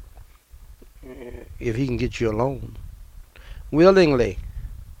woman if he can get you alone willingly.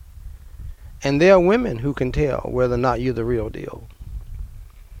 And there are women who can tell whether or not you're the real deal.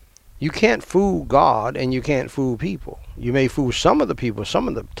 You can't fool God, and you can't fool people. You may fool some of the people some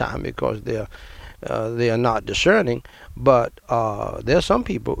of the time because they are not discerning, but there are some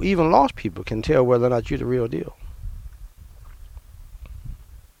people, even lost people, can tell whether or not you're the real deal,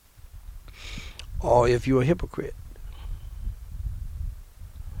 or if you're a hypocrite.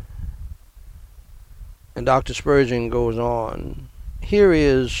 And Dr. Spurgeon goes on, here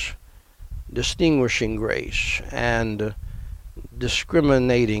is distinguishing grace and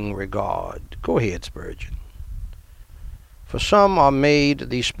discriminating regard. Go ahead, Spurgeon. For some are made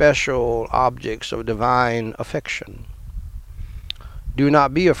the special objects of divine affection. Do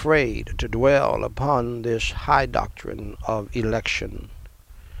not be afraid to dwell upon this high doctrine of election.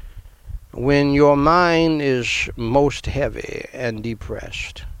 When your mind is most heavy and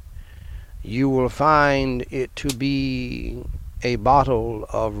depressed, you will find it to be a bottle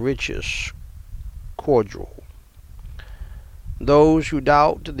of richest cordial. Those who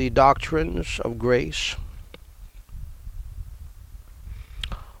doubt the doctrines of grace,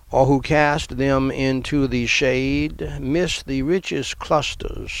 or who cast them into the shade, miss the richest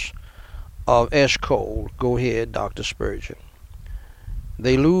clusters of Eshcol. Go ahead, Dr. Spurgeon.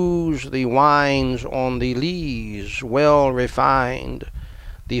 They lose the wines on the lees, well refined,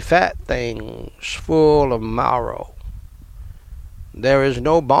 the fat things full of marrow. There is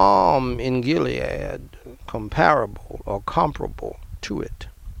no balm in Gilead comparable or comparable to it.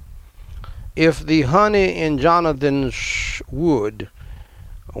 If the honey in Jonathan's wood,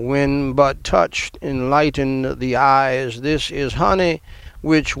 when but touched, enlightened the eyes, this is honey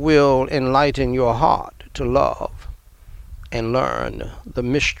which will enlighten your heart to love and learn the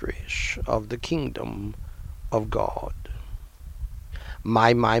mysteries of the kingdom of God.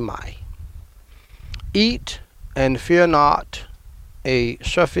 My. Eat and fear not, a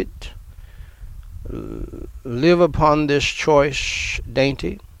surfeit. Live upon this choice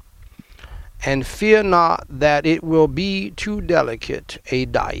dainty, and fear not that it will be too delicate a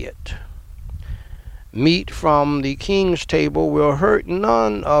diet. Meat from the king's table will hurt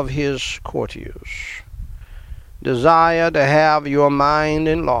none of his courtiers. Desire to have your mind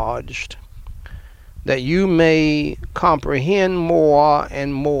enlarged, that you may comprehend more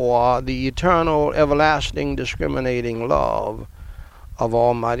and more the eternal, everlasting, discriminating love of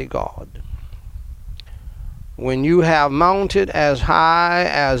Almighty God. When you have mounted as high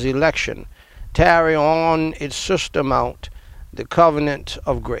as election, tarry on its sister mount, the covenant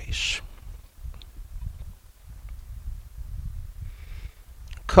of grace.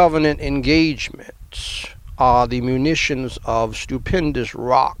 Covenant engagements are the munitions of stupendous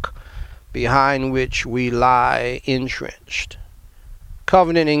rock behind which we lie entrenched.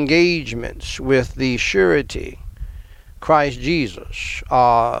 Covenant engagements with the surety, Christ Jesus,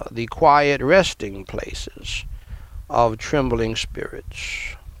 are the quiet resting places of trembling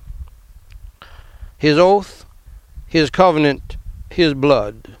spirits. His oath, his covenant, his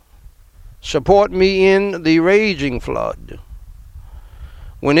blood, support me in the raging flood.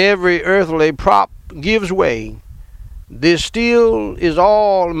 When every earthly prop gives way, this still is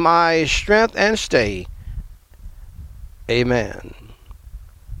all my strength and stay. Amen.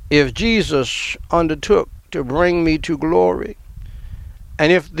 If Jesus undertook to bring me to glory,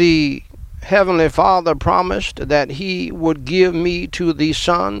 and if the Heavenly Father promised that he would give me to the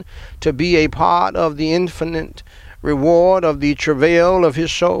Son to be a part of the infinite reward of the travail of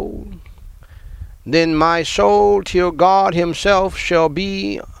his soul, then my soul till God himself shall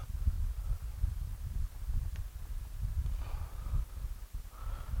be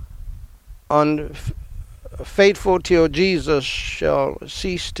unfaithful till Jesus shall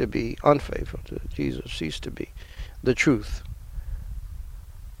cease to be, unfaithful till Jesus cease to be the truth.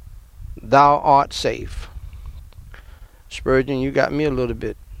 Thou art safe. Spurgeon, you got me a little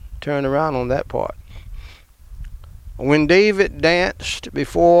bit turned around on that part. When David danced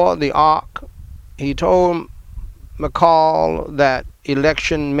before the ark, he told Michal that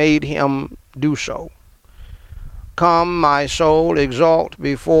election made him do so. Come, my soul, exalt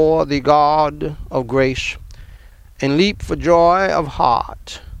before the God of grace, and leap for joy of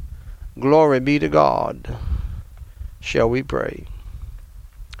heart. Glory be to God. Shall we pray?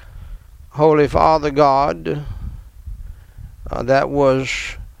 Holy Father God, that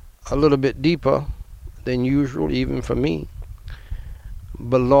was a little bit deeper than usual, even for me.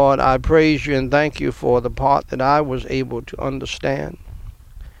 But Lord, I praise you and thank you for the part that I was able to understand.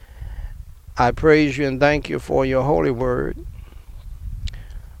 I praise you and thank you for your holy word.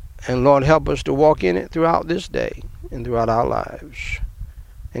 And Lord, help us to walk in it throughout this day and throughout our lives.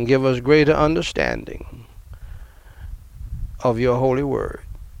 And give us greater understanding of your holy word.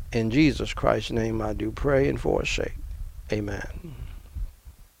 In Jesus Christ's name I do pray and forsake. Amen.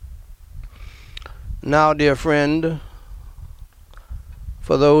 Now, dear friend,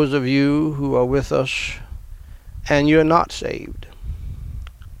 for those of you who are with us and you're not saved,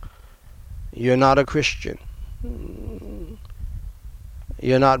 you're not a Christian,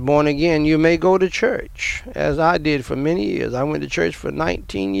 you're not born again, you may go to church, as I did for many years. I went to church for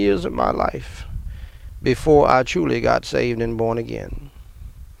 19 years of my life before I truly got saved and born again.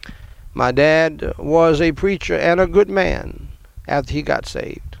 My dad was a preacher and a good man after he got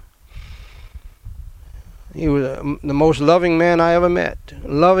saved. He was the most loving man I ever met,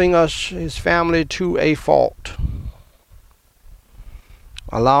 loving us, his family, to a fault,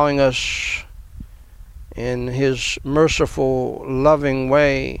 allowing us in his merciful, loving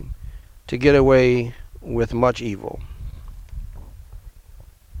way to get away with much evil.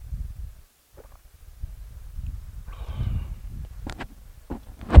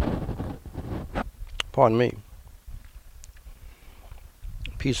 Pardon me.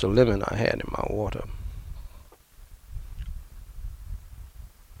 A piece of lemon I had in my water.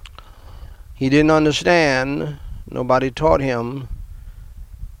 He didn't understand, nobody taught him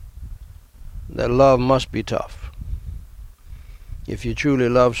that love must be tough. If you truly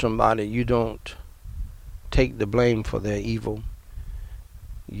love somebody, you don't take the blame for their evil.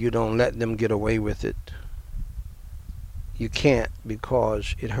 You don't let them get away with it. You can't,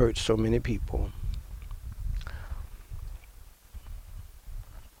 because it hurts so many people.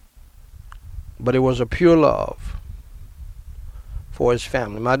 But it was a pure love for his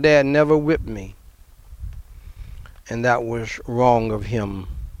family. My dad never whipped me, and that was wrong of him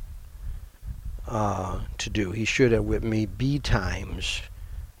to do. He should have whipped me B times.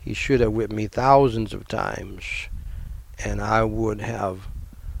 He should have whipped me thousands of times, and I would have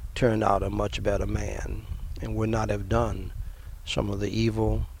turned out a much better man and would not have done some of the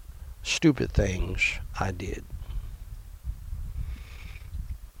evil, stupid things I did.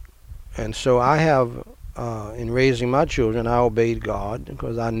 And so I have, in raising my children, I obeyed God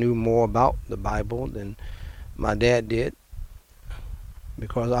because I knew more about the Bible than my dad did,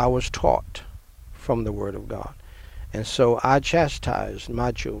 because I was taught from the Word of God. And so I chastised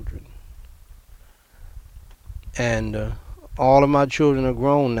my children. And all of my children are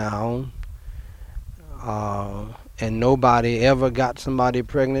grown now, and nobody ever got somebody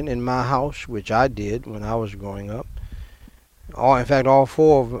pregnant in my house, which I did when I was growing up. In fact, all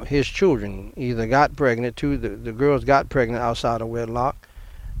four of his children either got pregnant. The girls got pregnant outside of wedlock,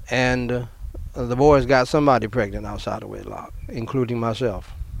 and the boys got somebody pregnant outside of wedlock, including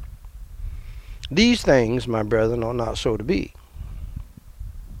myself. These things, my brethren, are not so to be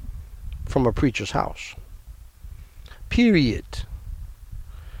from a preacher's house. Period.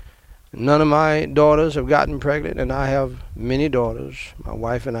 None of my daughters have gotten pregnant, and I have many daughters. My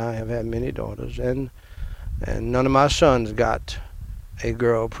wife and I have had many daughters, and none of my sons got a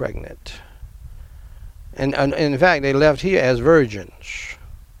girl pregnant. And in fact, they left here as virgins.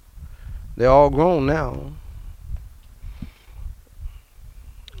 They're all grown now.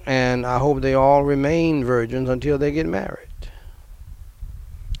 And I hope they all remain virgins until they get married.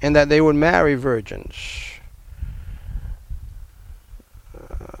 And that they would marry virgins.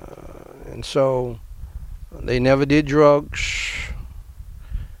 And so they never did drugs.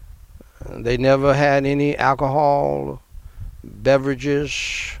 They never had any alcohol,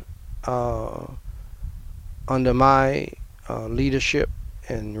 beverages under my leadership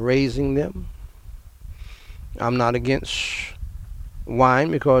and raising them. I'm not against wine,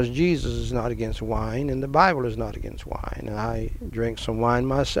 because Jesus is not against wine, and the Bible is not against wine. And I drank some wine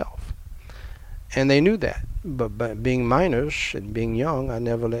myself. And they knew that. But being minors and being young, I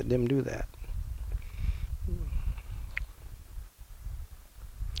never let them do that.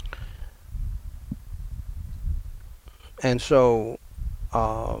 And so,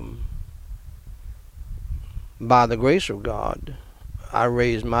 by the grace of God, I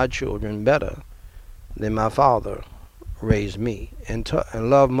raised my children better than my father raised me. And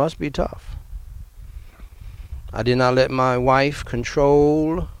love must be tough. I did not let my wife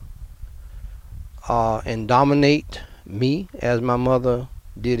control and dominate me as my mother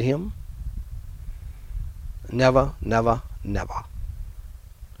did him. Never, never, never.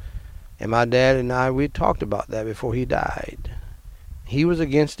 And my dad and I, we talked about that before he died. He was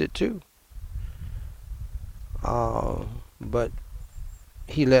against it too. But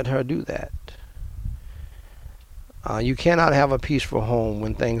he let her do that. You cannot have a peaceful home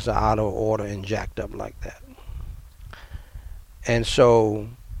when things are out of order and jacked up like that. And so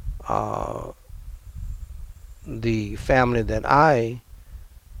the family that I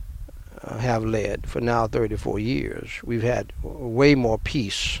have led for now 34 years, we've had way more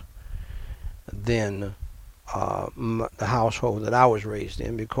peace than the household that I was raised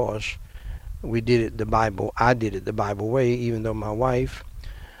in, because we did it the Bible. I did it the Bible way, even though my wife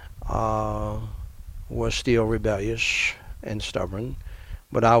was still rebellious and stubborn,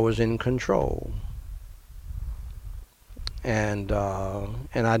 but I was in control. And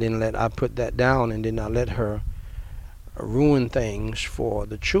I put that down and did not let her ruin things for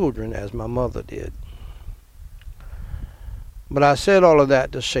the children as my mother did. But I said all of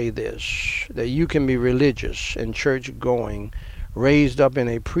that to say this, that you can be religious and church going, raised up in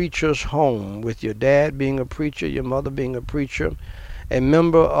a preacher's home, with your dad being a preacher, your mother being a preacher, a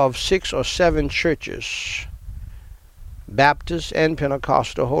member of 6 or 7 churches, Baptist and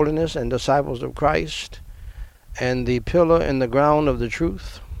Pentecostal Holiness and Disciples of Christ, and the pillar and the ground of the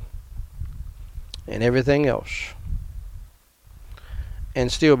truth, and everything else,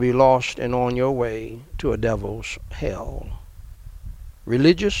 and still be lost and on your way to a devil's hell.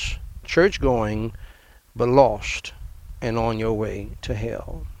 Religious, church-going, but lost and on your way to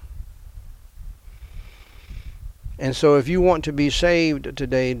hell. And so if you want to be saved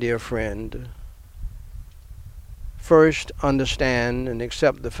today, dear friend, first understand and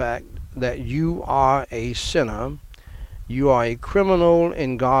accept the fact that you are a sinner. You are a criminal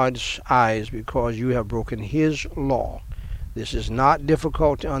in God's eyes because you have broken his law. This is not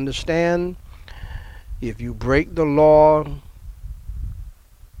difficult to understand. If you break the law,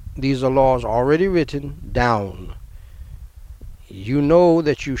 these are laws already written down. You know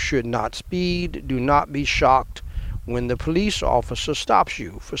that you should not speed. Do not be shocked when the police officer stops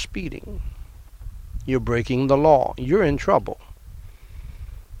you for speeding. You're breaking the law. You're in trouble.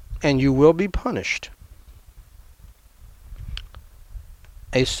 And you will be punished.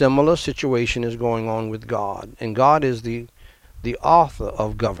 A similar situation is going on with God. And God is the author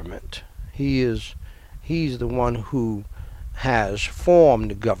of government. He's the one who has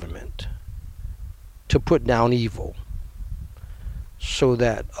formed government to put down evil so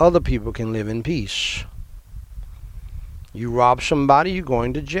that other people can live in peace. You rob somebody, you're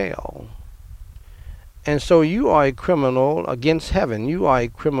going to jail. And so you are a criminal against heaven. You are a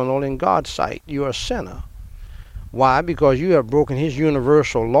criminal in God's sight. You are a sinner. Why? Because you have broken his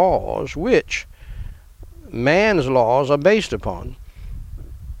universal laws, which man's laws are based upon.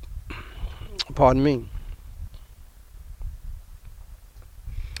 Pardon me.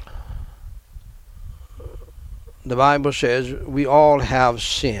 The Bible says we all have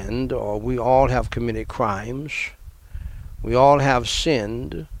sinned, or we all have committed crimes. We all have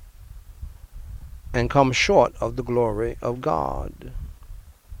sinned and come short of the glory of God.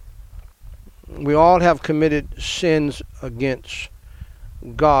 We all have committed sins against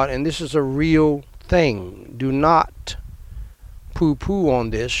God, and this is a real thing. Do not poo-poo on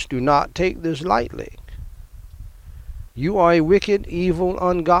this. Do not take this lightly. You are a wicked, evil,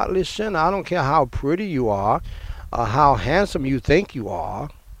 ungodly sinner. I don't care how pretty you are or how handsome you think you are.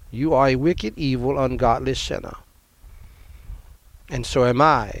 You are a wicked, evil, ungodly sinner. And so am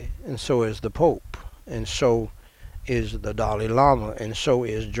I, and so is the Pope, and so is the Dalai Lama, and so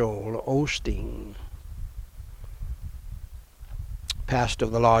is Joel Osteen, pastor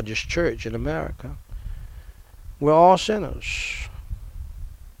of the largest church in America. We're all sinners.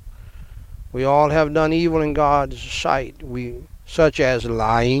 We all have done evil in God's sight, such as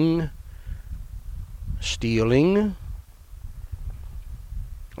lying, stealing,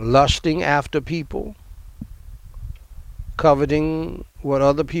 lusting after people, coveting what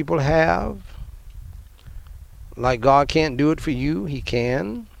other people have. Like God can't do it for you, he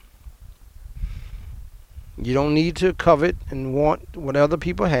can. You don't need to covet and want what other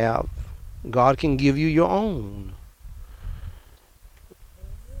people have. God can give you your own.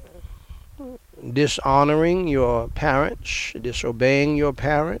 Dishonoring your parents, disobeying your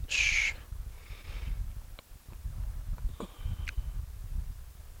parents.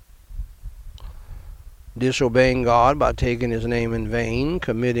 Disobeying God by taking his name in vain,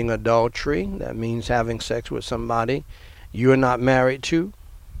 committing adultery, that means having sex with somebody you're not married to.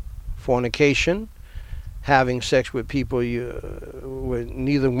 Fornication, having sex with people with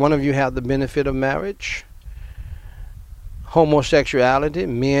neither one of you have the benefit of marriage. Homosexuality,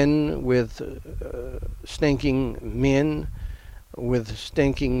 men with stinking men,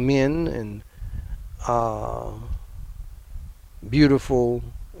 and beautiful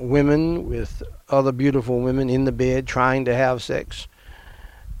women with other beautiful women in the bed trying to have sex,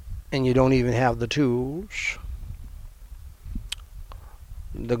 and you don't even have the tools,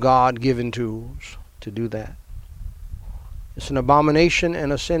 the God-given tools to do that. It's an abomination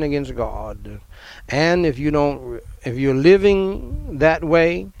and a sin against God. And if you're living that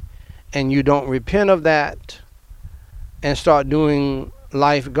way and you don't repent of that and start doing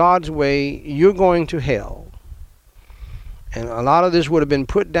life God's way, you're going to hell. And a lot of this would have been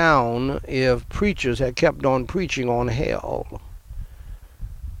put down if preachers had kept on preaching on hell.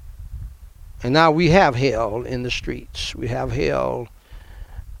 And now we have hell in the streets. We have hell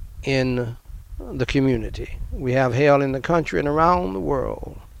in the community. We have hell in the country and around the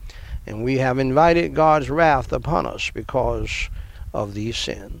world. And we have invited God's wrath upon us because of these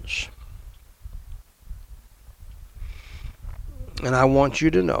sins. And I want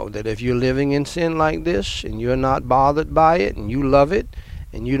you to know that if you're living in sin like this and you're not bothered by it and you love it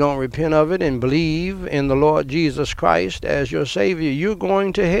and you don't repent of it and believe in the Lord Jesus Christ as your Savior, you're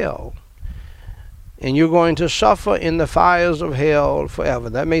going to hell. And you're going to suffer in the fires of hell forever.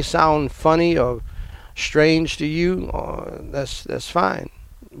 That may sound funny or strange to you, or that's fine,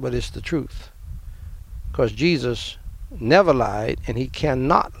 but it's the truth. Because Jesus never lied and he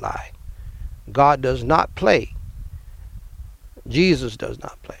cannot lie. God does not play. Jesus does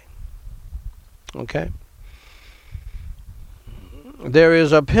not play. Okay? There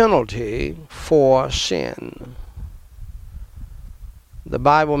is a penalty for sin. The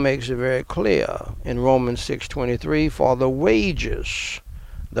Bible makes it very clear in Romans 6:23, for the wages,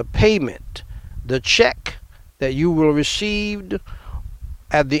 the payment, the check that you will receive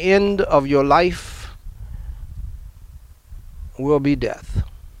at the end of your life will be death.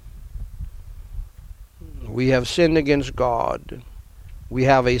 We have sinned against God. We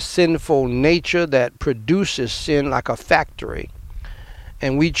have a sinful nature that produces sin like a factory,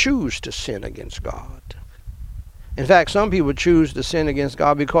 and we choose to sin against God. In fact, some people choose to sin against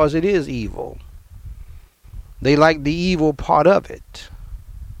God because it is evil. They like the evil part of it.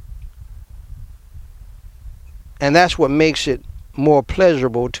 And that's what makes it more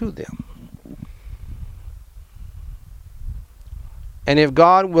pleasurable to them. And if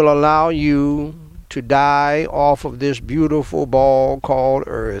God will allow you to die off of this beautiful ball called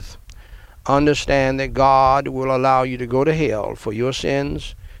earth, understand that God will allow you to go to hell for your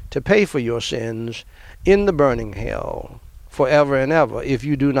sins, to pay for your sins in the burning hell forever and ever if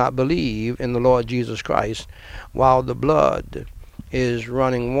you do not believe in the Lord Jesus Christ while the blood is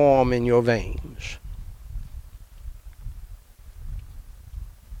running warm in your veins.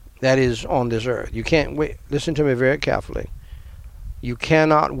 That is on this earth. You can't wait. Listen to me very carefully. You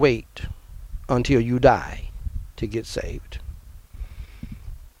cannot wait until you die to get saved.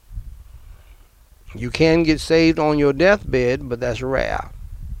 You can get saved on your deathbed, but that's rare.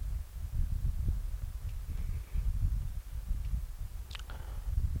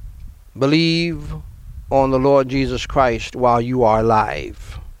 Believe on the Lord Jesus Christ while you are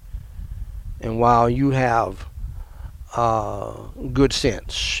alive and while you have good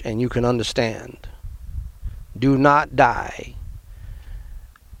sense and you can understand. Do not die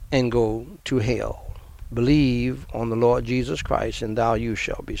and go to hell. Believe on the Lord Jesus Christ, and thou you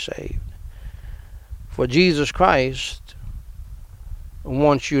shall be saved. For Jesus Christ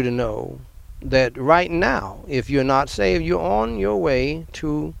wants you to know that right now, if you're not saved, you're on your way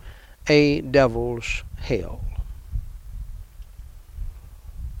to a devil's hell.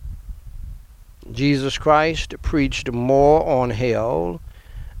 Jesus Christ preached more on hell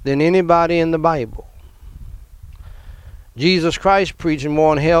than anybody in the Bible. Jesus Christ preached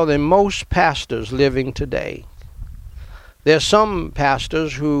more on hell than most pastors living today. There's some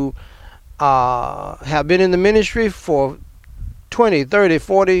pastors who have been in the ministry for 20, 30,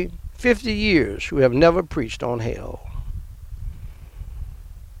 40, 50 years who have never preached on hell.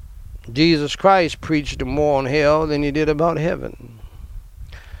 Jesus Christ preached more on hell than he did about heaven.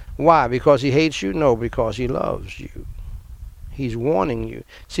 Why? Because he hates you? No, because he loves you. He's warning you.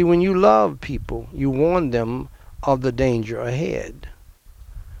 See, when you love people, you warn them of the danger ahead.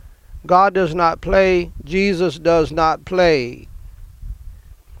 God does not play. Jesus does not play.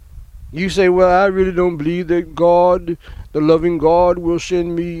 You say, well, I really don't believe that God, the loving God, will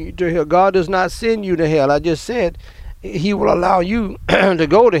send me to hell. God does not send you to hell. I just said he will allow you to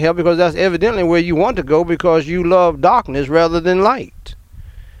go to hell because that's evidently where you want to go because you love darkness rather than light.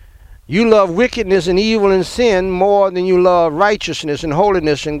 You love wickedness and evil and sin more than you love righteousness and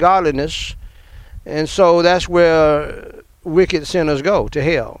holiness and godliness. And so that's where wicked sinners go, to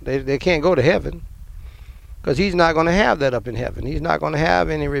hell. They can't go to heaven because he's not going to have that up in heaven. He's not going to have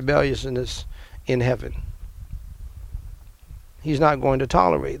any rebelliousness in heaven. He's not going to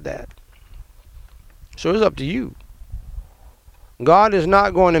tolerate that. So it's up to you. God is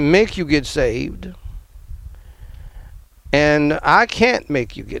not going to make you get saved, and I can't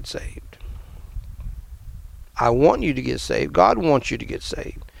make you get saved. I want you to get saved. God wants you to get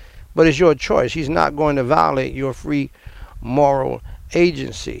saved. But it's your choice. He's not going to violate your free moral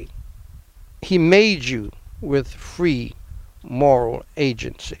agency. He made you with free moral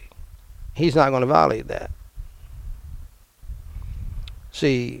agency. He's not going to violate that.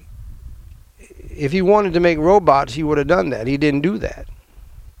 See, if he wanted to make robots, he would have done that. He didn't do that.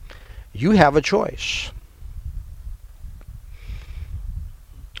 You have a choice.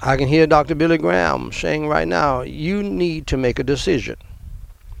 I can hear Dr. Billy Graham saying right now, you need to make a decision.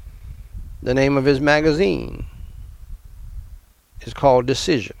 The name of his magazine is called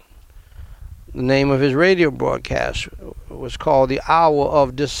Decision. The name of his radio broadcast was called The Hour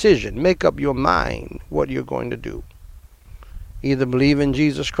of Decision. Make up your mind what you're going to do. Either believe in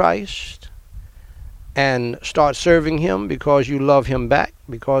Jesus Christ and start serving him because you love him back,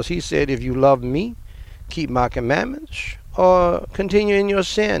 because he said, if you love me, keep my commandments, or continue in your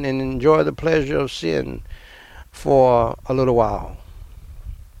sin and enjoy the pleasure of sin for a little while.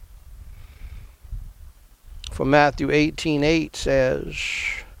 For Matthew 18:8 says,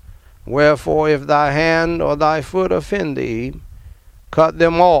 wherefore if thy hand or thy foot offend thee, cut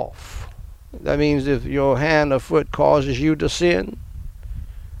them off. That means if your hand or foot causes you to sin,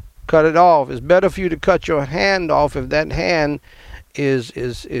 cut it off. It's better for you to cut your hand off if that hand is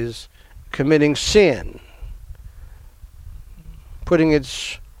committing sin, putting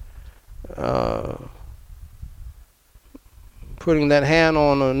that hand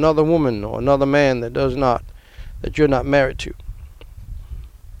on another woman or another man that you're not married to.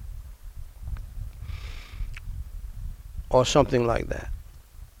 or something like that.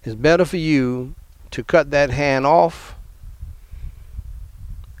 It's better for you to cut that hand off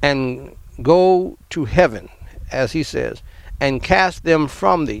and go to heaven, as he says, and cast them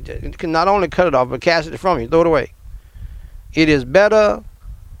from thee. You can not only cut it off, but cast it from you, throw it away. It is better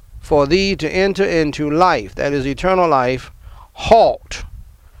for thee to enter into life, that is eternal life, halt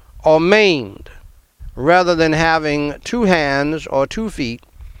or maimed, rather than having 2 hands or 2 feet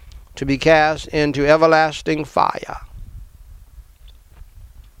to be cast into everlasting fire.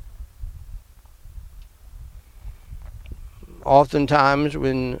 Oftentimes,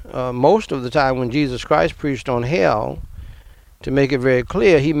 most of the time when Jesus Christ preached on hell, to make it very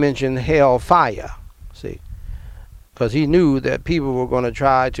clear, he mentioned hell fire. See, because he knew that people were going to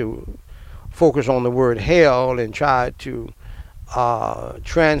try to focus on the word hell and try to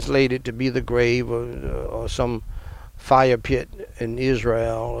translate it to be the grave or some fire pit in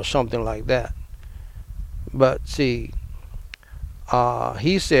Israel or something like that. But see,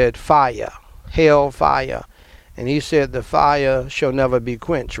 he said fire, hell fire. And he said the fire shall never be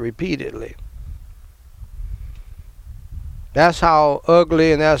quenched, repeatedly. That's how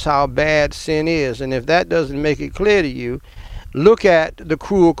ugly and that's how bad sin is. And if that doesn't make it clear to you, look at the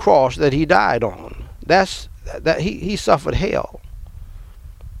cruel cross that he died on. He suffered hell,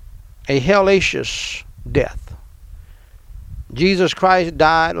 a hellacious death. Jesus Christ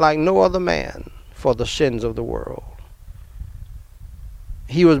died like no other man for the sins of the world.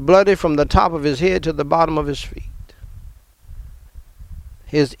 He was bloody from the top of his head to the bottom of his feet.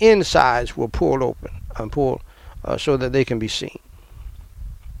 His insides were pulled open and pulled so that they can be seen.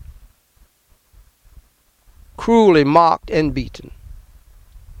 Cruelly mocked and beaten.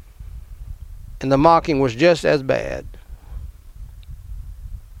 And the mocking was just as bad.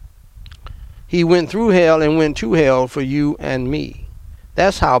 He went through hell and went to hell for you and me.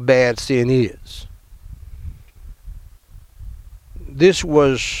 That's how bad sin is. This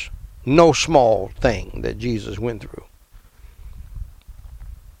was no small thing that Jesus went through.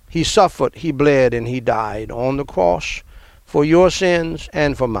 He suffered, he bled, and he died on the cross for your sins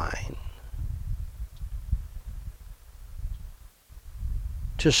and for mine,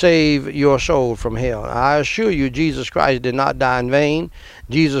 to save your soul from hell. I assure you, Jesus Christ did not die in vain.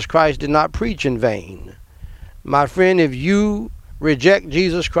 Jesus Christ did not preach in vain. My friend, if you reject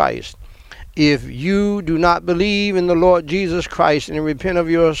Jesus Christ, if you do not believe in the Lord Jesus Christ and repent of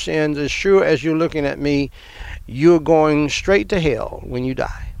your sins, as sure as you're looking at me, you're going straight to hell when you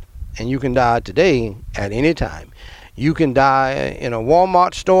die. And you can die today at any time. You can die in a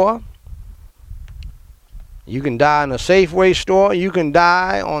Walmart store. You can die in a Safeway store. You can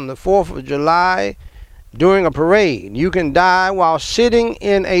die on the 4th of July during a parade. You can die while sitting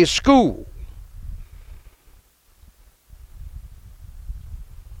in a school.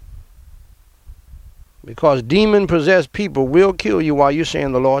 Because demon-possessed people will kill you while you're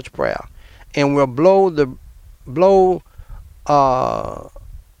saying the Lord's Prayer, and will blow the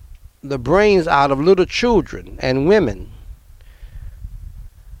brains out of little children and women.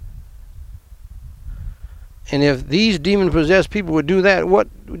 And if these demon-possessed people would do that,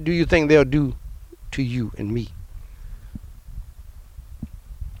 what do you think they'll do to you and me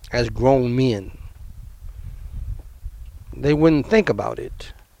as grown men? They wouldn't think about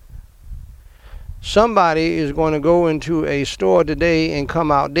it. Somebody is going to go into a store today and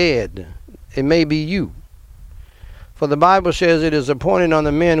come out dead. It may be you. For the Bible says it is appointed on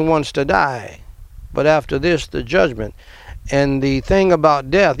the men once to die, but after this the judgment. And the thing about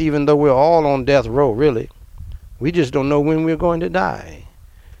death, even though we're all on death row, really, we just don't know when we're going to die.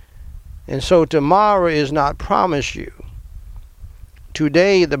 And so tomorrow is not promised you.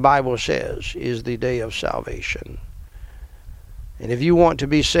 Today, the Bible says, is the day of salvation. And if you want to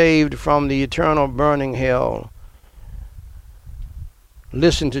be saved from the eternal burning hell,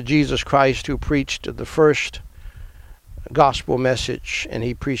 listen to Jesus Christ, who preached the first gospel message, and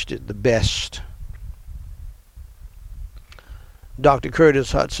he preached it the best. Dr.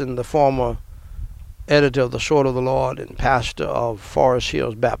 Curtis Hudson, the former editor of the Sword of the Lord and pastor of Forest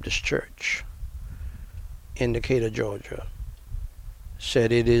Hills Baptist Church in Decatur, Georgia,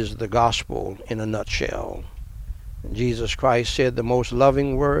 said it is the gospel in a nutshell. Jesus Christ said the most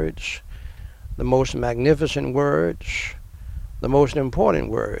loving words, the most magnificent words, the most important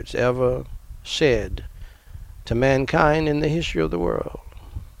words ever said to mankind in the history of the world.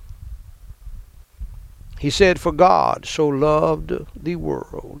 He said, "For God so loved the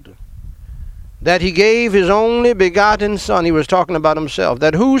world that he gave his only begotten Son." He was talking about himself.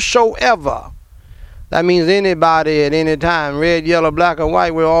 "That whosoever," that means anybody at any time, red, yellow, black, or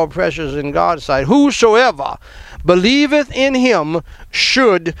white, we're all precious in God's sight. "Whosoever believeth in him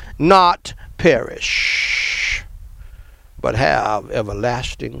should not perish, but have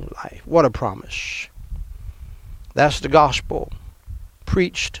everlasting life. What a promise. That's the gospel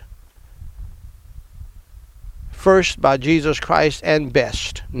preached first by Jesus Christ and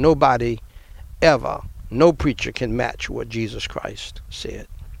best. Nobody ever, no preacher can match what Jesus Christ said.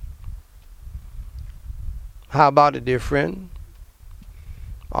 How about it, dear friend?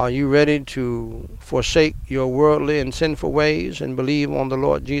 Are you ready to forsake your worldly and sinful ways and believe on the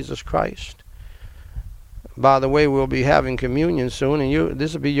Lord Jesus Christ? By the way, we'll be having communion soon, and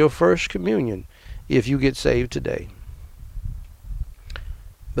this will be your first communion if you get saved today.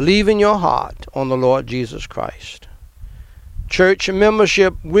 Believe in your heart on the Lord Jesus Christ. Church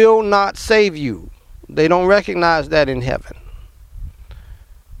membership will not save you. They don't recognize that in heaven.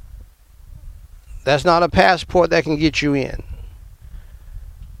 That's not a passport that can get you in.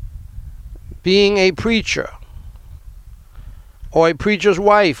 Being a preacher or a preacher's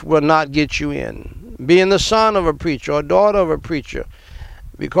wife will not get you in. Being the son of a preacher or daughter of a preacher,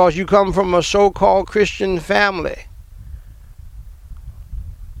 because you come from a so-called Christian family,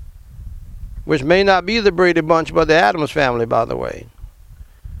 which may not be the Brady Bunch, but the Addams family, by the way.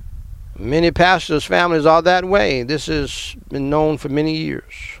 Many pastors' families are that way. This has been known for many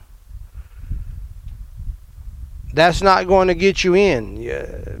years. That's not going to get you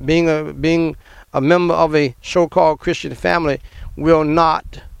in. Being a member of a so-called Christian family will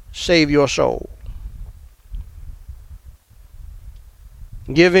not save your soul.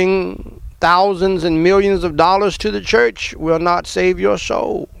 Giving thousands and millions of dollars to the church will not save your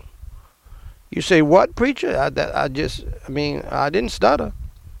soul. You say, what, preacher? I didn't stutter.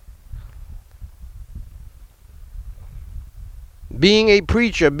 Being a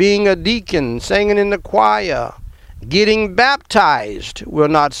preacher, being a deacon, singing in the choir, getting baptized will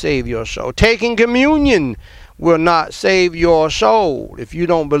not save your soul. Taking communion will not save your soul. If you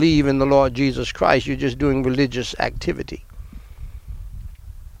don't believe in the Lord Jesus Christ, you're just doing religious activity.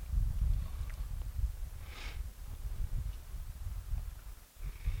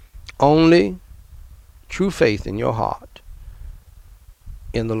 Only true faith in your heart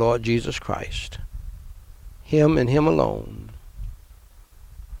in the Lord Jesus Christ, Him and Him alone.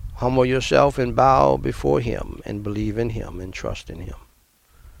 Humble yourself and bow before Him and believe in Him and trust in Him.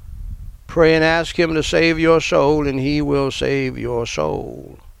 Pray and ask Him to save your soul, and He will save your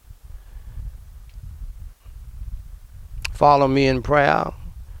soul. Follow me in prayer.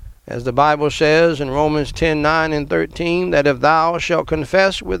 As the Bible says in Romans 10:9 and 13, that if thou shalt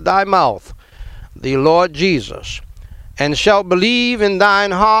confess with thy mouth the Lord Jesus, and shalt believe in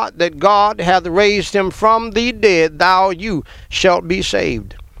thine heart that God hath raised him from the dead, you shalt be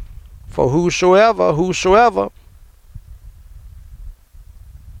saved. For whosoever,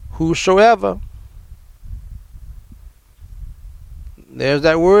 there's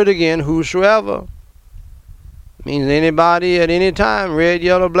that word again, whosoever. Means anybody at any time, red,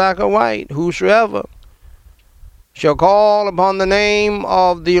 yellow, black, or white. Whosoever shall call upon the name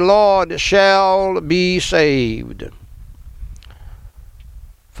of the Lord shall be saved.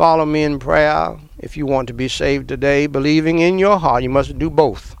 Follow me in prayer if you want to be saved today, believing in your heart. You must do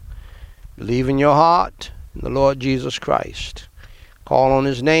both. Believe in your heart in the Lord Jesus Christ. Call on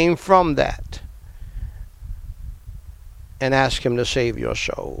His name from that, and ask Him to save your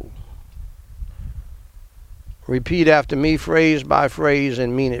soul. Repeat after me, phrase by phrase,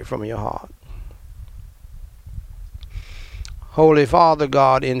 and mean it from your heart. Holy Father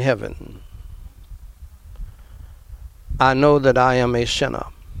God in heaven, I know that I am a sinner.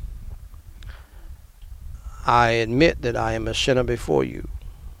 I admit that I am a sinner before you.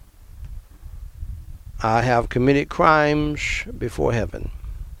 I have committed crimes before heaven,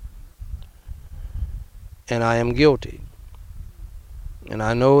 and I am guilty. And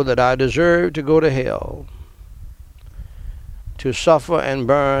I know that I deserve to go to hell, to suffer and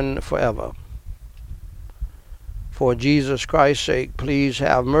burn forever. For Jesus Christ's sake, please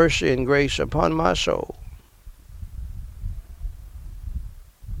have mercy and grace upon my soul.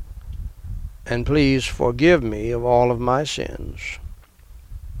 And please forgive me of all of my sins,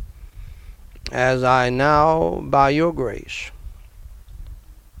 as I now, by your grace,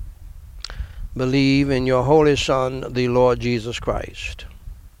 believe in your Holy Son, the Lord Jesus Christ.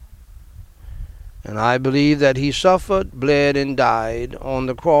 And I believe that He suffered, bled, and died on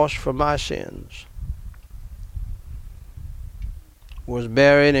the cross for my sins, was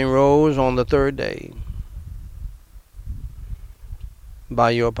buried, and rose on the third day by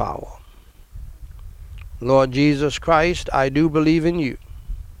your power. Lord Jesus Christ, I do believe in you.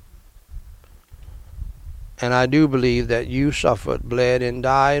 And I do believe that you suffered, bled, and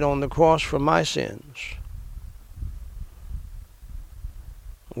died on the cross for my sins,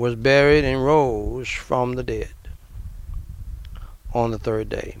 was buried, and rose from the dead. on the third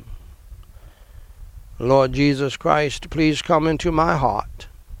day. Lord Jesus Christ, please come into my heart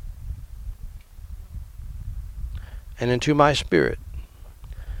and into my spirit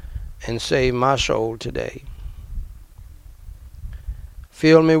and save my soul today.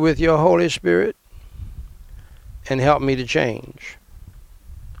 Fill me with your Holy Spirit and help me to change.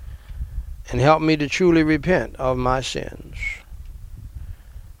 And help me to truly repent of my sins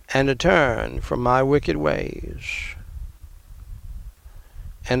and to turn from my wicked ways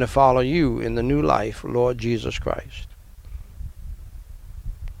and to follow you in the new life, Lord Jesus Christ.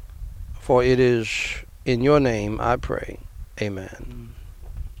 For it is in your name I pray. Amen.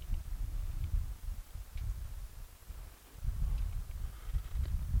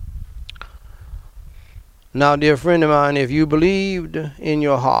 Now, dear friend of mine, if you believed in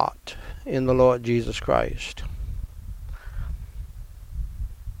your heart in the Lord Jesus Christ,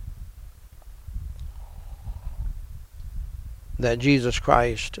 that Jesus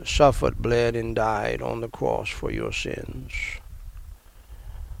Christ suffered, bled, and died on the cross for your sins,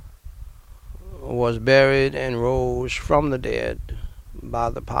 was buried, and rose from the dead by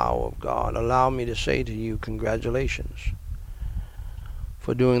the power of God, allow me to say to you, congratulations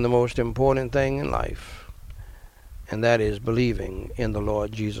for doing the most important thing in life, and that is believing in the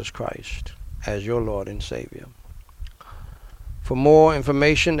Lord Jesus Christ as your Lord and Savior. For more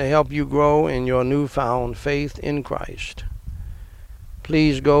information to help you grow in your newfound faith in Christ,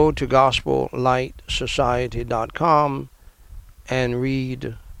 please go to GospelLightSociety.com and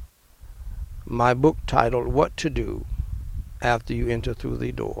read my book titled, What to Do After You Enter Through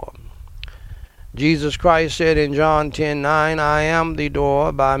the Door. Jesus Christ said in John 10:9, I am the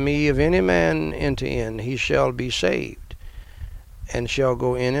door. By me, if any man enter in, he shall be saved, and shall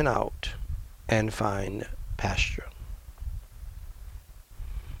go in and out and find pasture.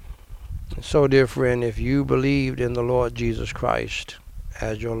 So, dear friend, if you believed in the Lord Jesus Christ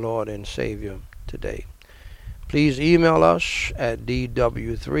as your Lord and Savior today, please email us at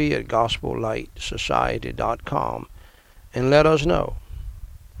dw3@gospellightsociety.com and let us know.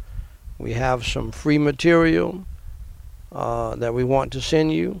 We have some free material that we want to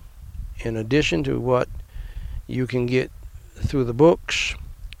send you, in addition to what you can get through the books.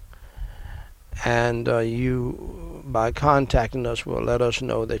 And you, by contacting us, will let us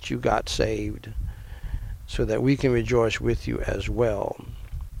know that you got saved, so that we can rejoice with you as well.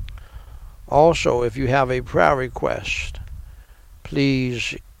 Also, if you have a prayer request,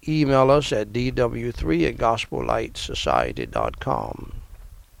 please email us at dw3@gospellightsociety.com.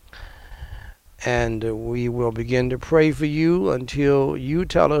 And we will begin to pray for you until you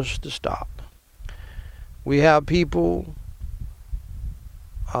tell us to stop. We have people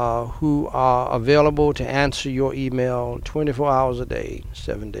who are available to answer your email 24 hours a day,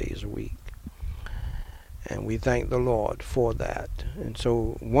 7 days a week. And we thank the Lord for that. And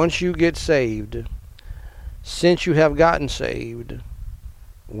so once you get saved, since you have gotten saved,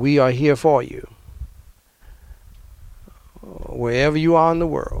 we are here for you. Wherever you are in the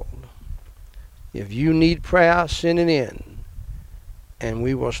world, if you need prayer, send it in, and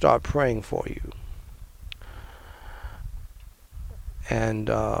we will start praying for you. And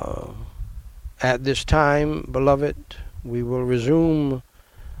at this time, beloved, we will resume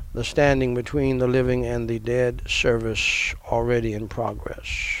the standing between the living and the dead service already in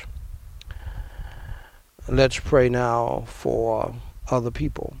progress. Let's pray now for other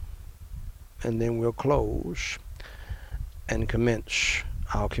people, and then we'll close and commence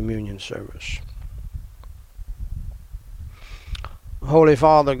our communion service. Holy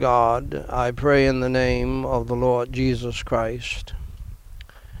Father God, I pray in the name of the Lord Jesus Christ.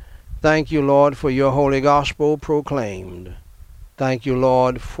 Thank you, Lord, for your holy gospel proclaimed. Thank you,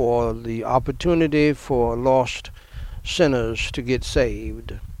 Lord, for the opportunity for lost sinners to get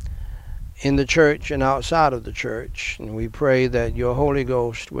saved in the church and outside of the church. And we pray that your Holy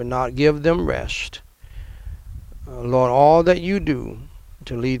Ghost will not give them rest. Lord, all that you do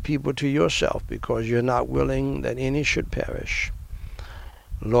to lead people to yourself, because you're not willing that any should perish.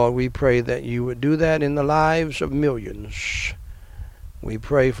 Lord, we pray that you would do that in the lives of millions. We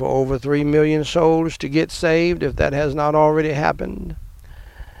pray for over 3 million souls to get saved, if that has not already happened.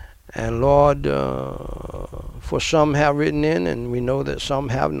 And Lord, for some have written in, and we know that some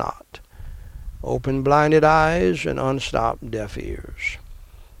have not. Open blinded eyes and unstopped deaf ears.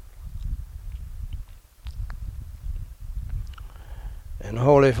 And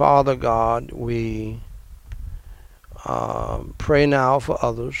Holy Father God, we pray now for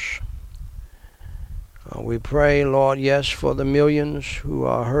others. We pray, Lord, yes, for the millions who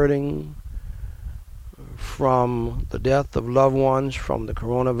are hurting from the death of loved ones, from the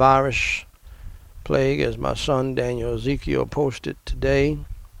coronavirus plague, as my son Daniel Ezekiel posted today.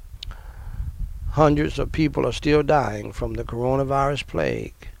 Hundreds of people are still dying from the coronavirus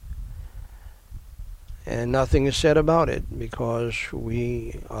plague. And nothing is said about it because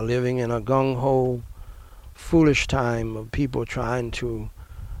we are living in a gung-ho, foolish time of people trying to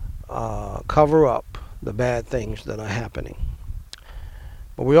cover up the bad things that are happening.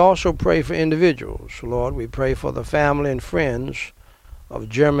 But we also pray for individuals. Lord, we pray for the family and friends of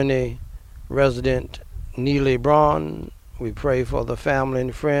Germany resident Neely Braun. We pray for the family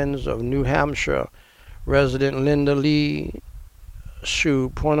and friends of New Hampshire resident Linda Lee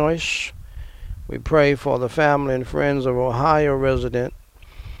Sue Pornois. We pray for the family and friends of Ohio resident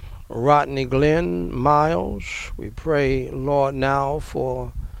Rodney Glenn Miles. We pray, Lord, now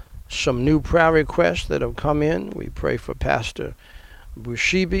for some new prayer requests that have come in. We pray for Pastor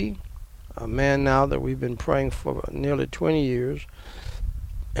Bushibi, a man now that we've been praying for nearly 20 years.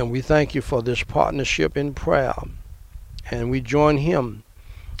 And we thank you for this partnership in prayer. And we join him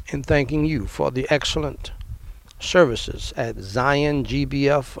in thanking you for the excellent services at Zion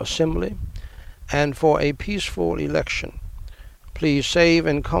GBF Assembly and for a peaceful election. Please save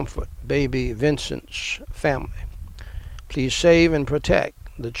and comfort baby Vincent's family. Please save and protect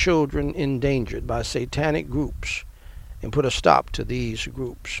the children endangered by satanic groups and put a stop to these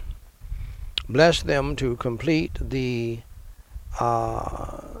groups. Bless them to complete the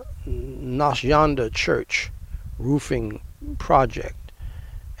Nasyanda Church roofing project.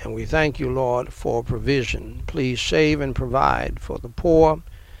 And we thank you, Lord, for provision. Please save and provide for the poor,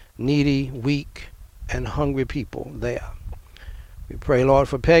 needy, weak, and hungry people there. We pray, Lord,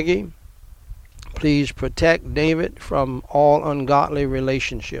 for Peggy. Please protect David from all ungodly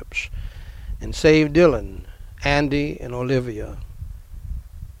relationships and save Dylan, Andy, and Olivia,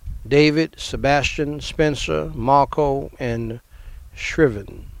 David, Sebastian, Spencer, Marco, and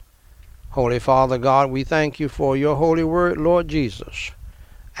Shriven. Holy Father God, we thank you for your holy word, Lord Jesus.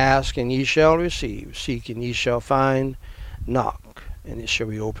 Ask and ye shall receive, seek and ye shall find, knock and it shall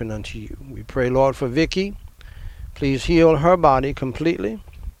be opened unto you. We pray, Lord, for Vicky. Please heal her body completely.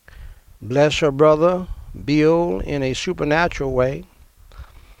 Bless her brother Bill in a supernatural way.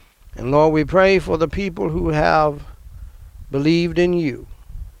 And Lord, we pray for the people who have believed in you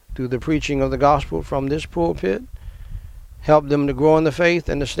through the preaching of the gospel from this pulpit. Help them to grow in the faith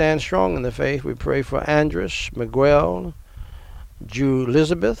and to stand strong in the faith. We pray for Andres, Miguel, Jew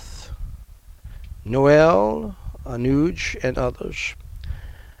Elizabeth, Noel, Anuj, and others.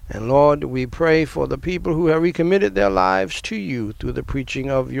 And Lord, we pray for the people who have recommitted their lives to you through the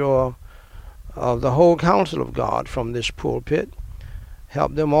preaching of the whole counsel of God from this pulpit.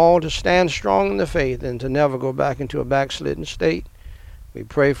 Help them all to stand strong in the faith and to never go back into a backslidden state. We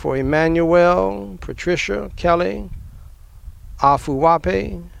pray for Emmanuel, Patricia, Kelly,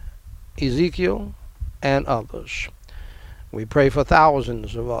 Afuwape, Ezekiel, and others. We pray for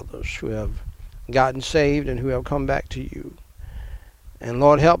thousands of others who have gotten saved and who have come back to you. And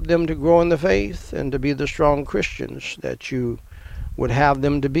Lord, help them to grow in the faith and to be the strong Christians that you would have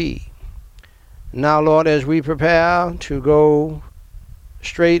them to be. Now, Lord, as we prepare to go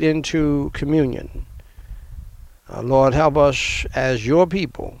straight into communion, Lord, help us as your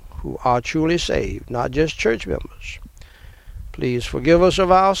people who are truly saved, not just church members. Please forgive us of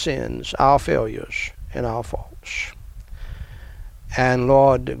our sins, our failures, and our faults. And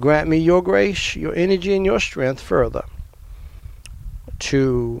Lord, grant me your grace, your energy, and your strength further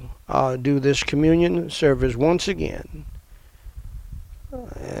to do this communion service once again.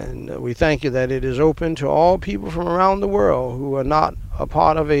 And we thank you that it is open to all people from around the world who are not a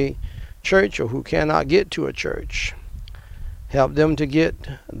part of a church or who cannot get to a church. Help them to get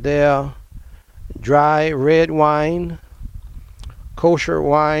their dry red wine, kosher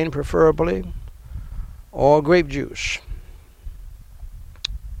wine preferably, or grape juice,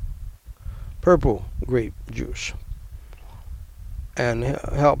 purple grape juice, and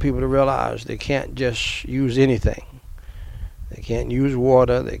help people to realize they can't just use anything. They can't use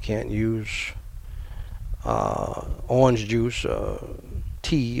water, they can't use orange juice or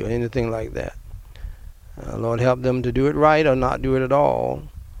tea or anything like that. Lord, help them to do it right or not do it at all.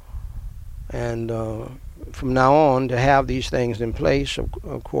 And from now on, to have these things in place,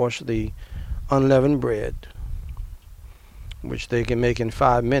 of course, the unleavened bread, which they can make in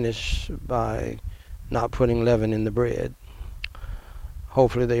 5 minutes by not putting leaven in the bread.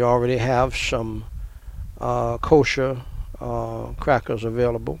 Hopefully they already have some kosher crackers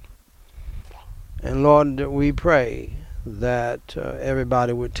available. And Lord, we pray that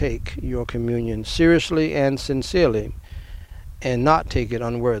everybody would take your communion seriously and sincerely and not take it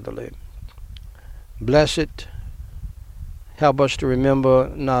unworthily. Bless it, Help us to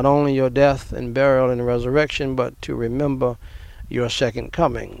remember not only your death and burial and resurrection, but to remember your second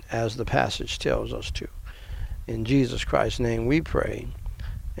coming, as the passage tells us to. In Jesus Christ's name we pray,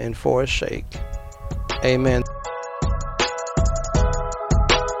 and for his sake, amen.